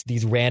 whether it's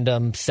these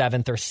random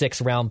 7th or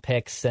 6th round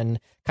picks and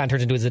kind of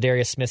turns into a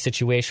Zadarius Smith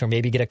situation, or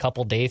maybe get a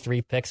couple day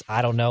 3 picks.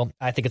 I don't know.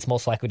 I think it's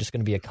most likely just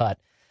going to be a cut.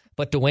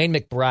 But Dwayne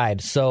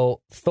McBride.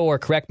 So Thor,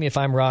 correct me if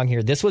I'm wrong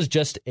here. This was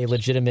just a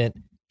legitimate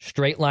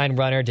straight line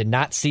runner, did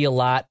not see a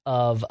lot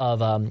of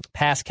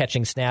pass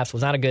catching snaps,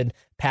 was not a good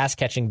pass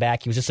catching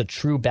back. He was just a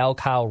true bell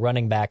cow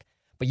running back.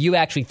 But you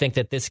actually think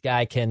that this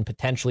guy can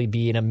potentially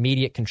be an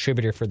immediate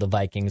contributor for the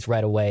Vikings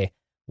right away.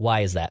 Why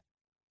is that?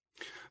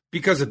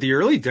 Because of the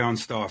early down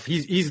stuff.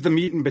 He's the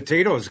meat and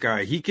potatoes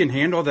guy. He can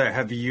handle that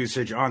heavy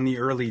usage on the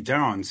early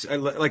downs.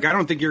 Like, I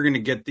don't think you're going to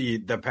get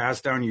the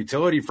pass down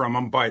utility from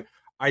him, but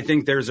I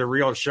think there's a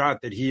real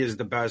shot that he is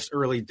the best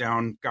early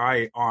down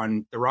guy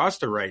on the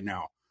roster right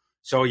now.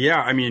 So,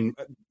 yeah, I mean,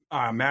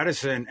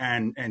 Madison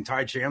and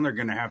Ty Chandler are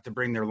going to have to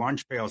bring their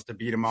lunch pails to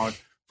beat him out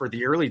for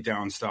the early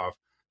down stuff.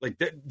 Like,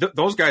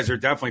 those guys are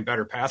definitely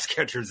better pass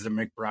catchers than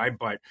McBride.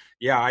 But,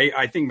 yeah,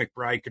 I think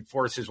McBride could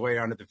force his way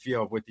onto the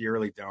field with the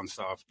early down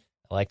stuff.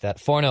 I like that.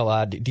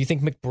 Forno, do you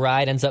think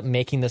McBride ends up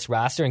making this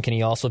roster, and can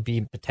he also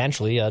be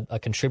potentially a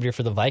contributor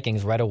for the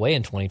Vikings right away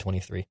in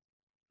 2023?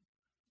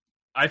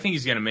 I think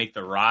he's going to make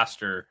the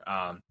roster.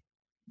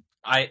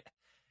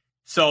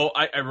 So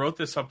I wrote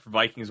this up for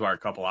Vikings Wire a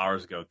couple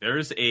hours ago.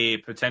 There's a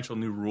potential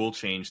new rule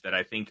change that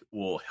I think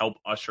will help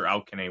usher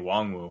out Kene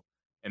Nwangwu.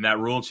 And that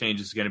rule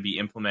change is going to be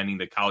implementing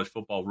the college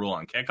football rule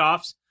on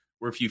kickoffs,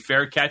 where if you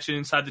fair catch it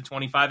inside the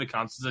 25, it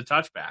counts as a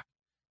touchback.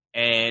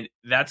 And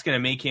that's going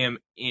to make him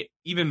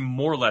even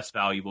more less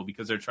valuable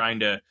because they're trying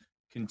to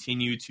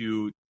continue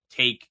to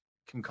take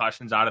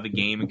concussions out of the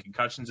game, and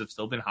concussions have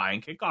still been high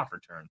in kickoff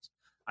returns.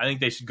 I think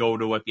they should go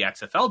to what the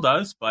XFL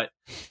does, but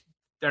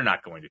they're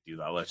not going to do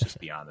that. Let's just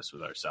be honest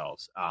with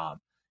ourselves.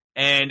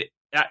 And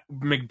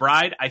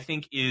McBride, I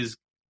think, is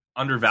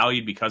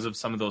undervalued because of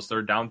some of those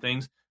third down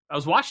things. I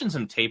was watching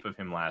some tape of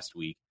him last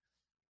week.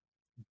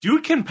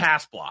 Dude can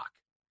pass block.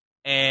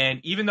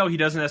 And even though he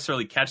doesn't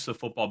necessarily catch the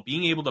football,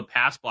 being able to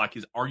pass block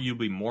is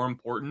arguably more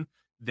important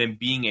than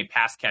being a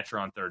pass catcher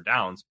on third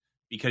downs,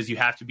 because you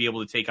have to be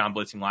able to take on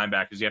blitzing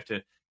linebackers. You have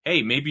to,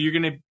 hey, maybe you're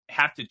going to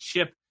have to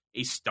chip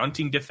a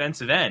stunting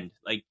defensive end.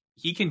 Like,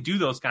 he can do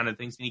those kind of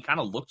things, and he kind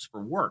of looks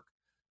for work.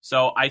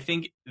 So I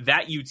think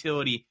that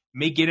utility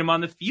may get him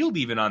on the field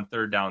even on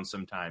third down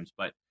sometimes.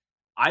 But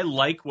I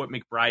like what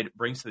McBride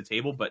brings to the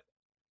table. But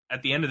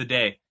at the end of the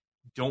day,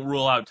 don't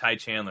rule out Ty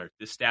Chandler.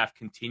 This staff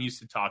continues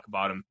to talk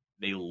about him.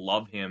 They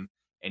love him,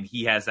 and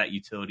he has that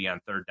utility on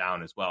third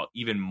down as well,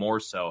 even more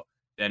so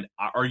than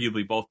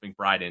arguably both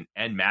McBride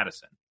and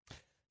Madison.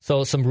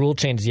 So some rule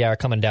changes, are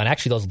coming down.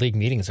 Actually, those league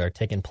meetings are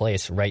taking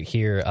place right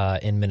here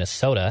in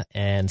Minnesota,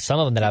 and some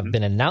of them that have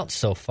been announced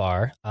so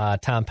far.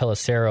 Tom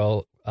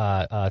Pelissero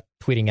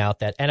tweeting out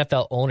that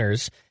NFL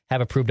owners have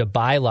approved a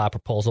bylaw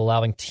proposal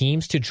allowing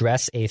teams to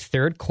dress a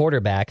third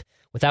quarterback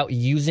without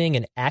using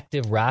an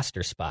active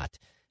roster spot.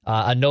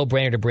 A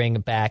no-brainer to bring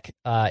back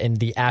in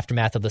the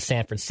aftermath of the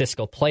San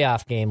Francisco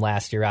playoff game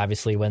last year,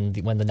 obviously, when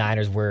the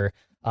Niners were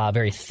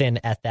very thin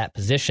at that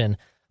position.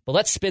 But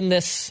let's spin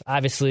this,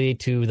 obviously,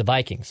 to the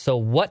Vikings. So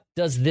what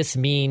does this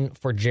mean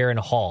for Jaren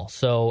Hall?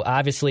 So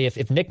obviously,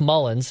 if Nick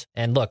Mullins,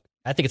 and look,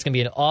 I think it's going to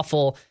be an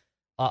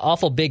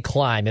awful big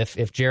climb if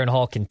Jaren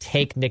Hall can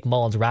take Nick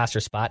Mullins'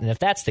 roster spot. And if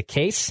that's the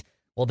case,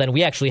 well, then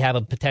we actually have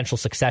a potential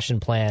succession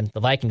plan,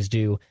 the Vikings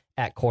do,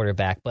 at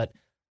quarterback. But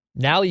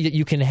now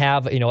you can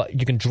have,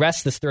 you can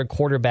dress this third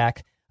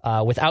quarterback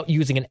without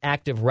using an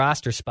active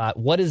roster spot.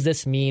 What does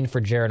this mean for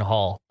Jaren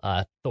Hall?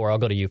 Thor, I'll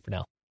go to you for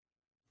now.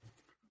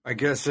 I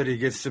guess that he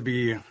gets to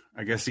be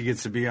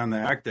on the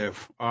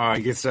active.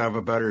 He gets to have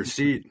a better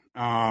seat.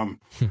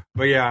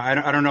 But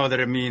yeah, I don't know that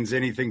it means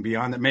anything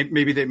beyond that.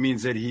 Maybe that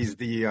means that he's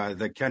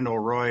the Kendall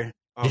Roy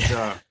of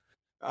the,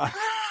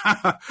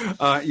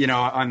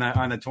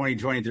 on the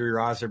 2023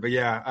 roster. But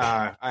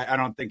yeah, I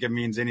don't think it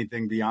means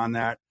anything beyond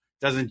that.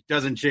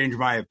 Doesn't change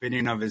my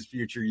opinion of his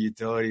future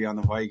utility on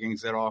the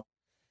Vikings at all.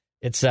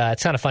 It's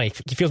kind of funny.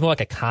 He feels more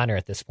like a Connor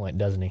at this point,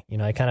 doesn't he?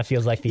 It kind of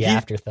feels like the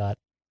afterthought.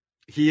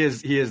 He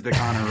is the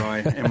Connor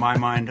Roy in my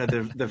mind,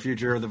 the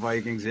future of the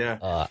Vikings.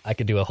 Yeah, I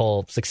could do a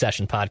whole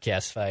Succession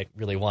podcast if I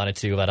really wanted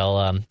to, but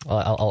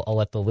I'll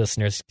let the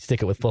listeners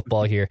stick it with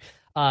football here.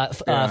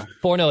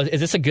 Forno,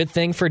 is this a good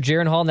thing for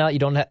Jaren Hall now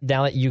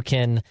that you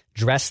can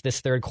dress this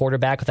third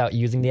quarterback without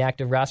using the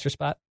active roster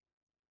spot?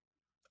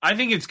 I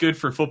think it's good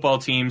for football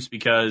teams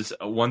because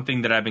one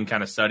thing that I've been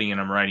kind of studying and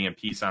I'm writing a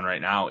piece on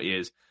right now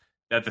is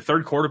that the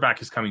third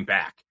quarterback is coming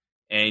back,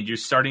 and you're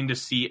starting to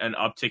see an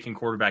uptick in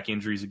quarterback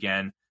injuries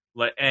again.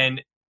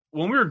 And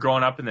when we were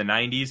growing up in the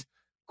 90s,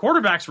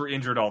 quarterbacks were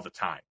injured all the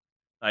time.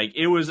 Like,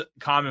 it was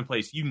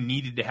commonplace. You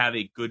needed to have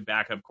a good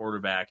backup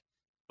quarterback,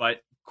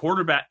 but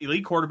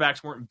elite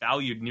quarterbacks weren't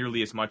valued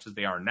nearly as much as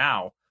they are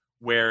now,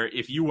 where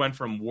if you went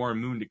from Warren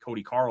Moon to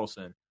Cody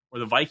Carlson, or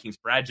the Vikings,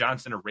 Brad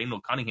Johnson or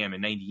Randall Cunningham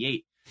in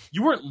 98,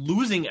 you weren't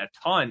losing a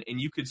ton and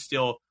you could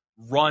still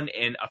run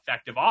an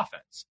effective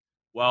offense.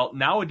 Well,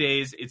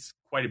 nowadays it's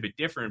quite a bit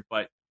different,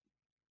 but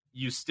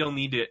you still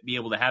need to be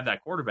able to have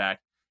that quarterback.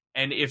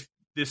 And if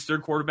this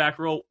third quarterback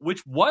rule,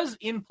 which was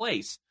in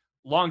place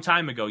a long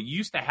time ago, you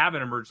used to have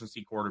an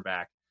emergency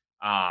quarterback,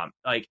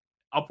 like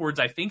upwards,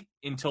 I think,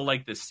 until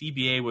like the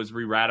CBA was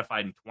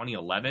re-ratified in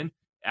 2011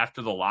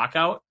 after the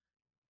lockout.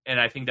 And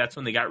I think that's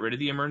when they got rid of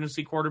the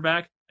emergency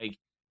quarterback. Like,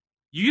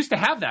 you used to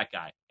have that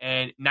guy.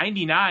 And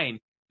 99,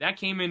 that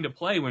came into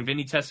play when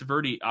Vinny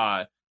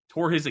Testaverde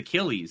tore his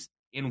Achilles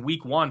in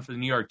week 1 for the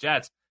New York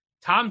Jets.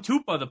 Tom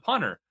Tupa, the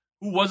punter,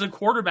 who was a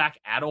quarterback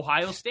at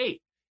Ohio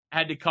State,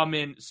 had to come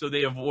in, so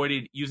they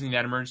avoided using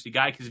that emergency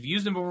guy, because if you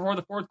used him before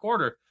the fourth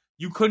quarter,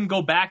 you couldn't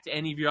go back to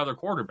any of your other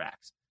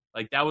quarterbacks.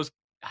 Like, that was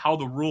how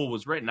the rule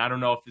was written. I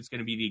don't know if it's going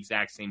to be the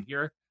exact same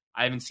here.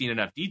 I haven't seen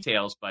enough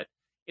details, but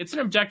it's an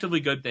objectively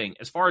good thing.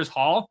 As far as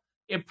Hall,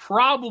 it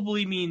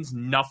probably means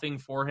nothing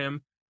for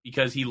him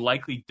because he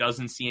likely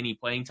doesn't see any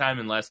playing time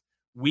unless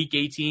week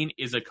 18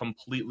 is a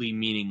completely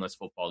meaningless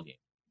football game.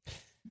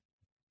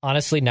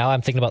 Honestly, now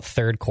I'm thinking about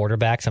third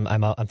quarterbacks.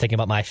 I'm thinking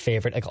about my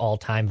favorite, like,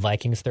 all-time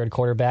Vikings third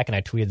quarterback, and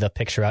I tweeted the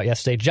picture out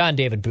yesterday. John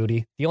David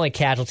Booty. The only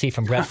casualty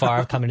from Brett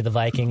Favre coming to the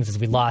Vikings is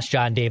we lost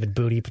John David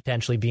Booty,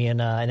 potentially being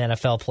an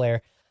NFL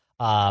player.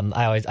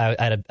 I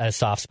had a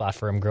soft spot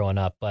for him growing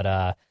up,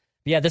 but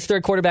yeah, this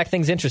third quarterback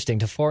thing's interesting.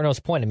 To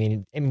Forno's point, I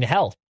mean,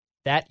 hell,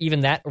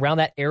 around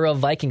that era of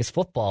Vikings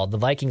football, the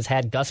Vikings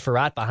had Gus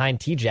Frerotte behind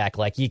T-Jack.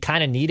 Like, you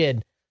kind of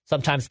needed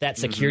sometimes that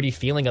security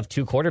feeling of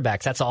two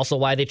quarterbacks. That's also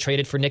why they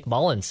traded for Nick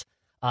Mullins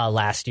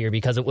last year,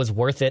 because it was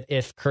worth it.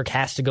 If Kirk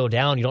has to go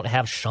down, you don't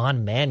have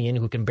Sean Mannion,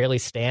 who can barely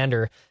stand,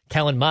 or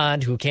Kellen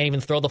Mond, who can't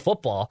even throw the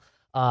football.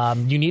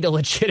 You need a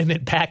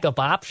legitimate backup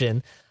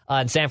option.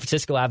 And San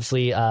Francisco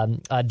obviously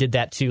did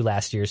that too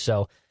last year.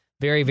 So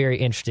very, very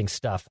interesting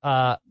stuff.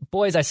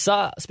 Boys, I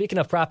saw, speaking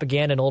of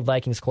propaganda and old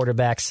Vikings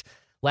quarterbacks,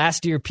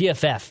 last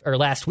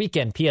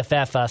weekend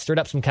PFF stirred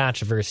up some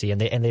controversy,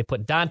 and they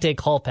put Dante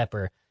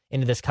Culpepper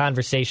into this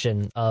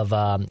conversation of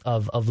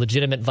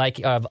legitimate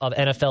of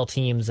NFL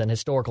teams and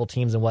historical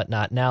teams and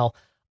whatnot. Now,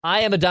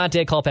 I am a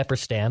Dante Culpepper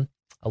stan.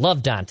 I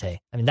love Dante.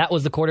 I mean, that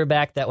was the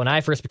quarterback that when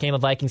I first became a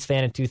Vikings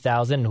fan in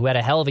 2000, who had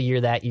a hell of a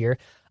year that year,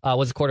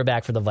 was a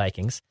quarterback for the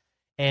Vikings.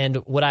 And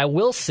what I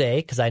will say,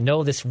 because I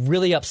know this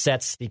really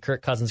upsets the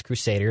Kirk Cousins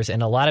Crusaders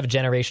and a lot of a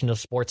generation of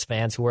sports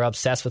fans who are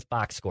obsessed with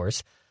box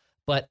scores,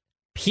 but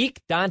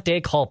peak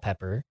Dante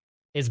Culpepper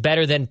is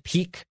better than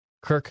peak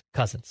Kirk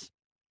Cousins.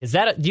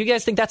 Do you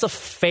guys think that's a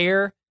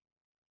fair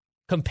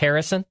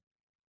comparison?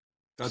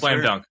 That's Slam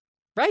fair. dunk.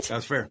 Right?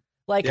 That's fair.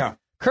 Like, yeah.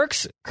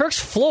 Kirk's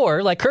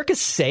floor, like, Kirk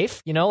is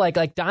safe, you know,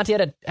 like Dante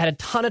had a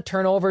ton of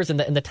turnovers and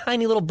the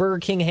tiny little Burger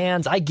King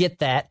hands. I get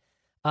that.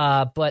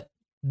 But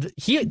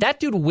that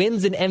dude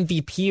wins an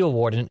MVP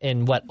award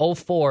in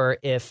 2004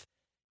 if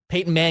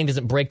Peyton Manning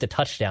doesn't break the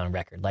touchdown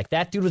record. Like,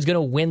 that dude was going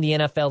to win the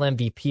NFL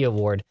MVP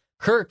award.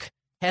 Kirk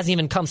hasn't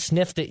even come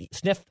sniff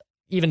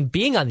even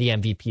being on the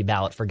MVP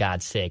ballot, for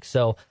God's sake.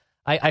 So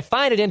I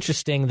find it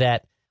interesting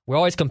that we're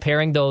always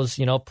comparing those,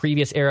 you know,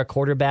 previous era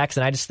quarterbacks,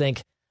 and I just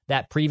think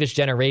that previous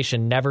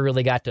generation never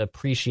really got to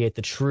appreciate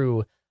the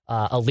true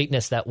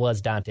eliteness that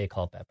was Dante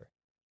Culpepper.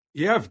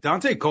 Yeah, if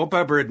Dante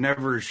Culpepper had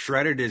never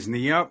shredded his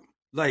knee up,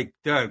 like,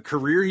 the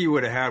career he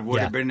would have had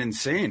would have been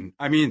insane.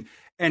 I mean,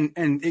 and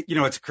you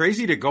know, it's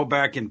crazy to go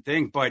back and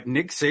think, but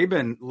Nick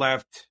Saban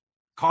left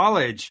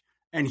college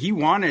and he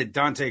wanted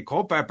Dante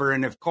Culpepper,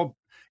 and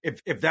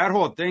if that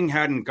whole thing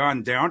hadn't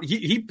gone down,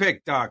 he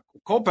picked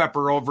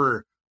Culpepper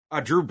over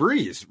Drew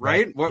Brees,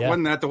 right?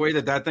 Wasn't that the way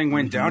that thing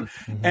went down?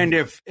 Mm-hmm. And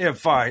if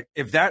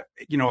that,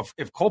 you know,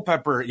 if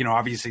Culpepper, you know,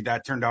 obviously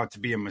that turned out to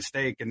be a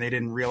mistake and they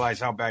didn't realize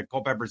how bad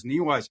Culpepper's knee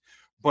was,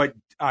 but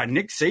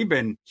Nick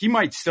Saban, he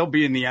might still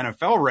be in the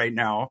NFL right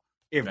now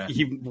if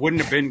he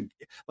wouldn't have been,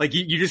 like,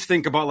 you just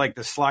think about, like,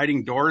 the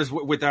sliding doors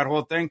with that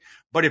whole thing.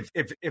 But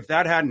if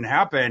that hadn't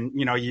happened,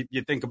 you know, you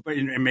think about,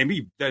 and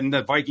maybe then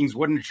the Vikings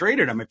wouldn't have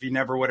traded him if he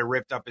never would have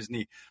ripped up his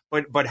knee.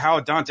 But how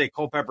Dante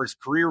Culpepper's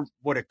career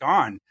would have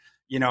gone,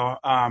 you know,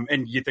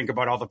 and you think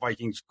about all the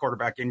Vikings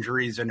quarterback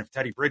injuries, and if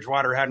Teddy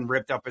Bridgewater hadn't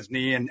ripped up his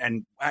knee,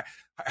 and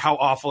how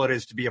awful it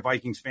is to be a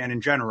Vikings fan in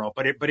general.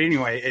 But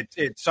anyway,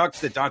 it sucks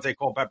that Dante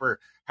Culpepper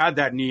had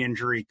that knee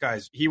injury,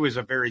 because he was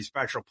a very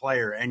special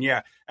player. And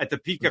yeah, at the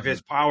peak of his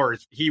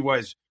powers, he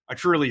was a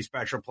truly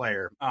special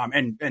player,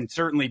 and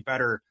certainly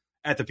better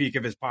at the peak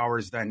of his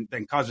powers than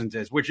Cousins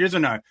is, which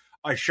isn't a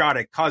shot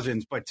at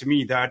Cousins, but to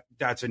me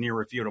that's an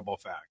irrefutable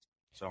fact.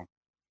 So.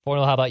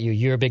 Forno, how about you?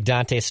 You're a big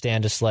Dante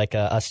stan, just like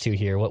us two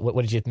here.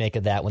 What did you make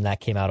of that when that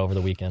came out over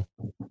the weekend?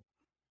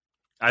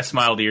 I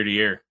smiled ear to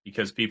ear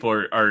because people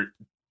are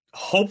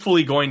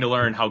hopefully going to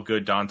learn how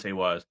good Dante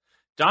was.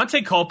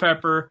 Dante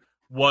Culpepper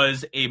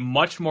was a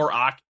much more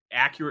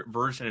accurate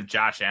version of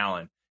Josh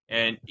Allen,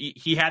 and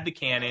he had the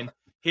cannon.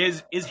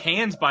 His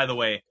hands, by the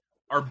way,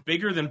 are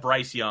bigger than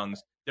Bryce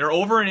Young's. They're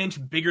over an inch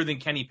bigger than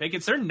Kenny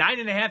Pickett's. They're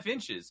 9.5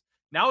 inches.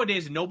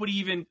 Nowadays, nobody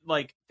even,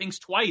 like, thinks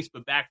twice,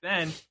 but back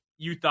then,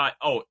 you thought,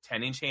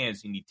 10-inch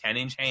hands, you need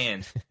 10-inch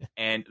hands.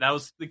 And that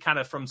was the kind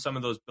of from some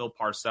of those Bill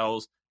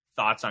Parcells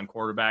thoughts on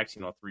quarterbacks,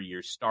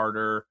 3-year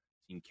starter,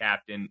 team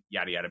captain,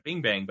 yada, yada,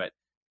 bing, bang. But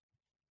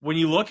when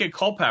you look at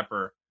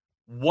Culpepper,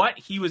 what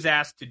he was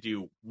asked to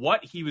do,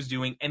 what he was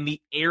doing, and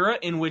the era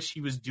in which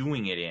he was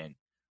doing it in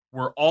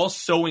were all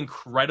so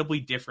incredibly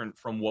different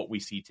from what we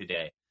see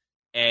today.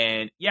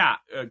 And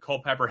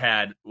Culpepper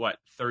had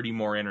 30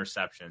 more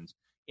interceptions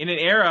in an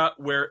era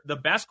where the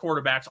best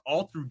quarterbacks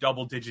all threw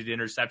double-digit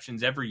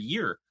interceptions every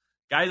year.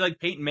 Guys like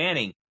Peyton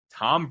Manning,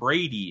 Tom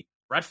Brady,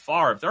 Brett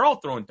Favre, they're all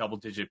throwing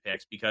double-digit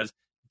picks because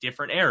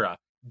different era,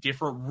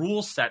 different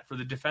rule set for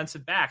the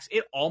defensive backs.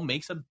 It all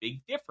makes a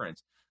big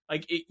difference.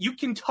 You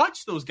can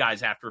touch those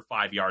guys after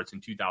 5 yards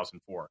in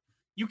 2004.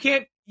 You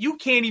can't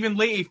even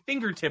lay a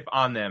fingertip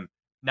on them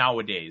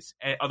nowadays.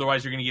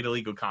 Otherwise, you're going to get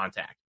illegal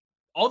contact.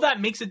 All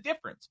that makes a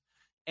difference.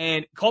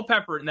 And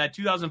Culpepper in that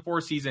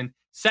 2004 season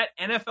set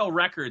NFL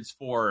records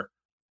for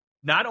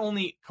not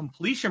only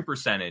completion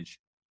percentage,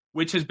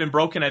 which has been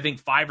broken, I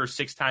think, 5 or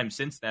 6 times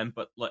since then.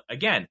 But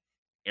again,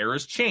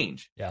 eras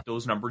change. Yeah.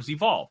 Those numbers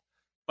evolve.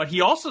 But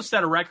he also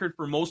set a record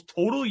for most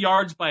total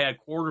yards by a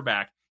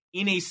quarterback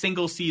in a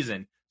single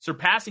season,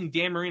 surpassing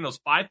Dan Marino's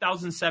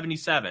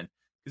 5,077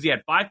 because he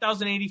had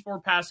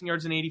 5,084 passing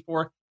yards in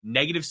 84,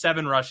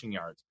 -7 rushing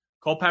yards.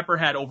 Culpepper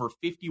had over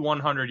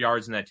 5,100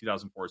 yards in that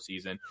 2004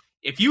 season.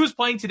 If he was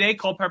playing today,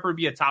 Culpepper would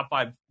be a top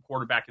 5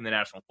 quarterback in the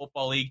National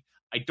Football League.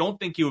 I don't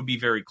think he would be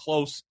very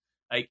close.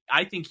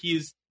 I think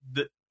he's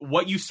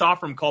what you saw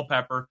from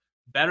Culpepper,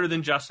 better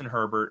than Justin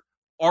Herbert,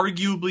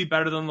 arguably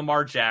better than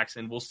Lamar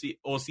Jackson. We'll see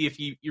if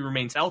he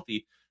remains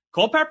healthy.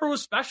 Culpepper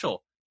was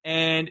special.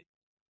 And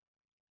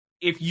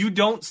if you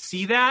don't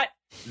see that,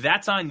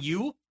 that's on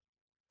you.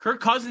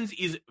 Kirk Cousins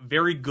is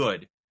very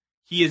good.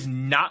 He is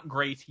not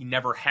great. He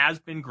never has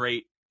been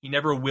great. He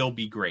never will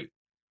be great.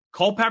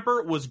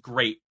 Culpepper was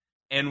great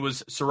and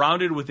was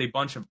surrounded with a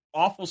bunch of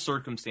awful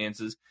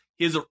circumstances.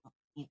 His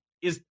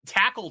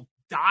tackle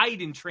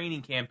died in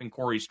training camp in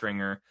Corey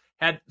Stringer,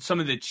 had some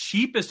of the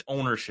cheapest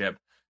ownership.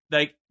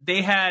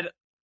 They had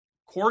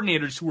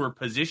coordinators who were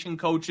position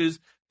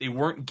coaches. They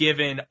weren't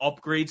given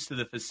upgrades to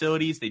the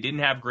facilities. They didn't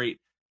have great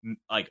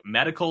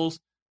medicals.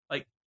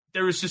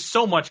 There was just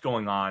so much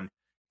going on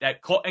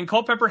and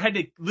Culpepper had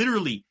to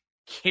literally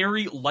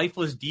carry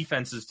lifeless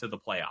defenses to the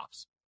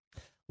playoffs.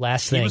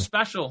 Last thing. He was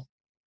special.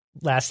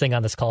 Last thing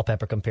on this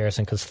Culpepper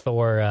comparison, because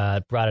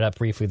Thor brought it up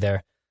briefly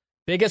there.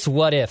 Biggest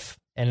what if,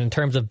 and in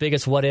terms of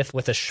biggest what if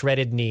with a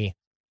shredded knee,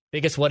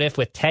 biggest what if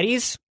with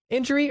Teddy's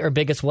injury or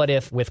biggest what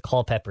if with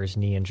Culpepper's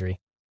knee injury?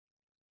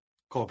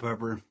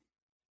 Culpepper.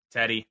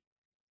 Teddy.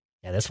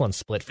 Yeah, this one's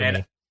split for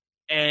me.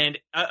 And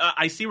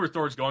I see where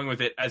Thor's going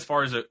with it as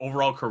far as an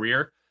overall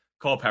career,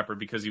 Culpepper,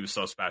 because he was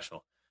so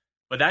special.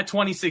 But that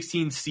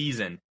 2016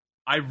 season,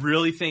 I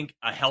really think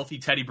a healthy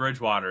Teddy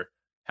Bridgewater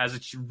has a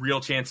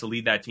real chance to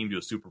lead that team to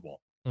a Super Bowl.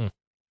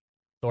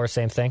 Thor,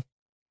 same thing?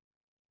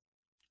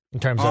 In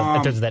terms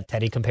of that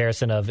Teddy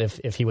comparison of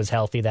if he was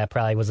healthy, that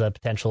probably was a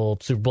potential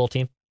Super Bowl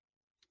team?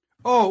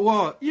 Oh,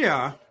 well,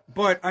 yeah.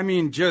 But, I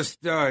mean,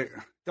 just the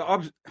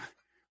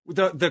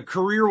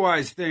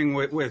career-wise thing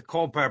with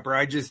Culpepper,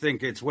 I just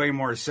think it's way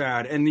more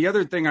sad. And the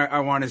other thing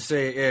I want to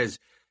say is,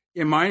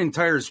 in my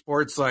entire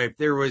sports life,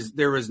 there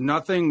was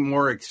nothing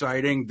more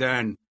exciting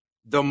than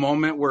the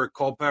moment where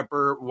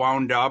Culpepper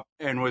wound up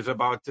and was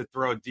about to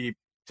throw deep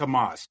to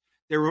Moss.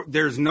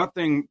 There's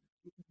nothing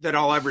that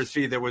I'll ever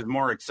see that was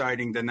more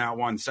exciting than that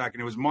 1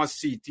 second. It was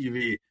must-see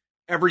TV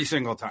every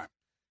single time.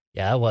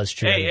 Yeah, that was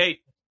true.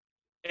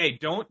 Hey,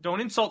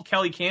 don't insult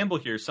Kelly Campbell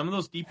here. Some of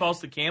those deep balls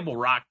to Campbell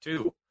rock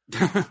too.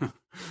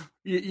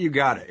 You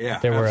got it. Yeah,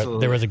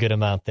 there was a good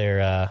amount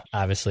there,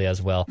 obviously,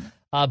 as well.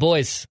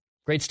 Boys,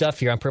 great stuff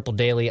here on Purple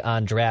Daily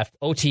on draft.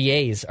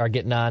 OTAs are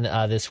getting on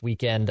this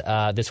week,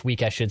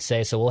 I should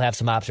say. So we'll have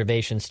some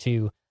observations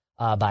too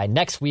by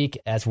next week,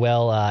 as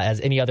well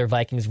as any other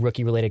Vikings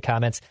rookie-related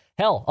comments.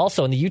 Hell,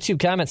 also in the YouTube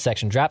comments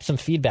section, drop some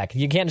feedback.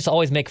 You can't just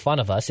always make fun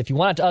of us. If you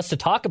want us to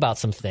talk about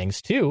some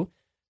things too,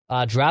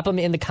 drop them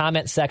in the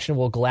comment section.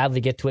 We'll gladly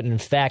get to it. And in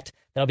fact,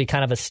 that'll be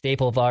kind of a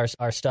staple of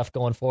our stuff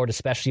going forward,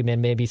 especially in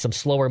maybe some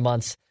slower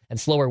months and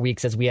slower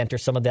weeks as we enter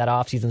some of that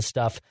offseason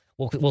stuff.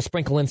 We'll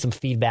sprinkle in some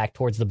feedback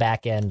towards the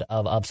back end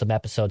of some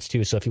episodes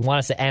too. So if you want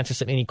us to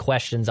answer any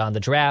questions on the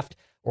draft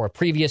or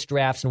previous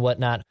drafts and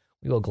whatnot,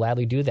 we will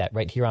gladly do that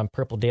right here on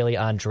Purple Daily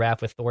on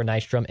Draft with Thor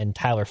Nystrom and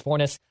Tyler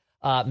Forness.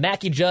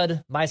 Mackie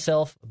Judd,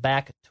 myself,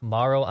 back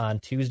tomorrow on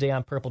Tuesday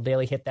on Purple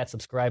Daily. Hit that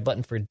subscribe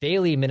button for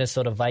daily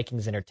Minnesota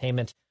Vikings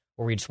entertainment,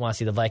 where we just want to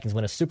see the Vikings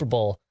win a Super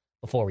Bowl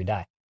before we die.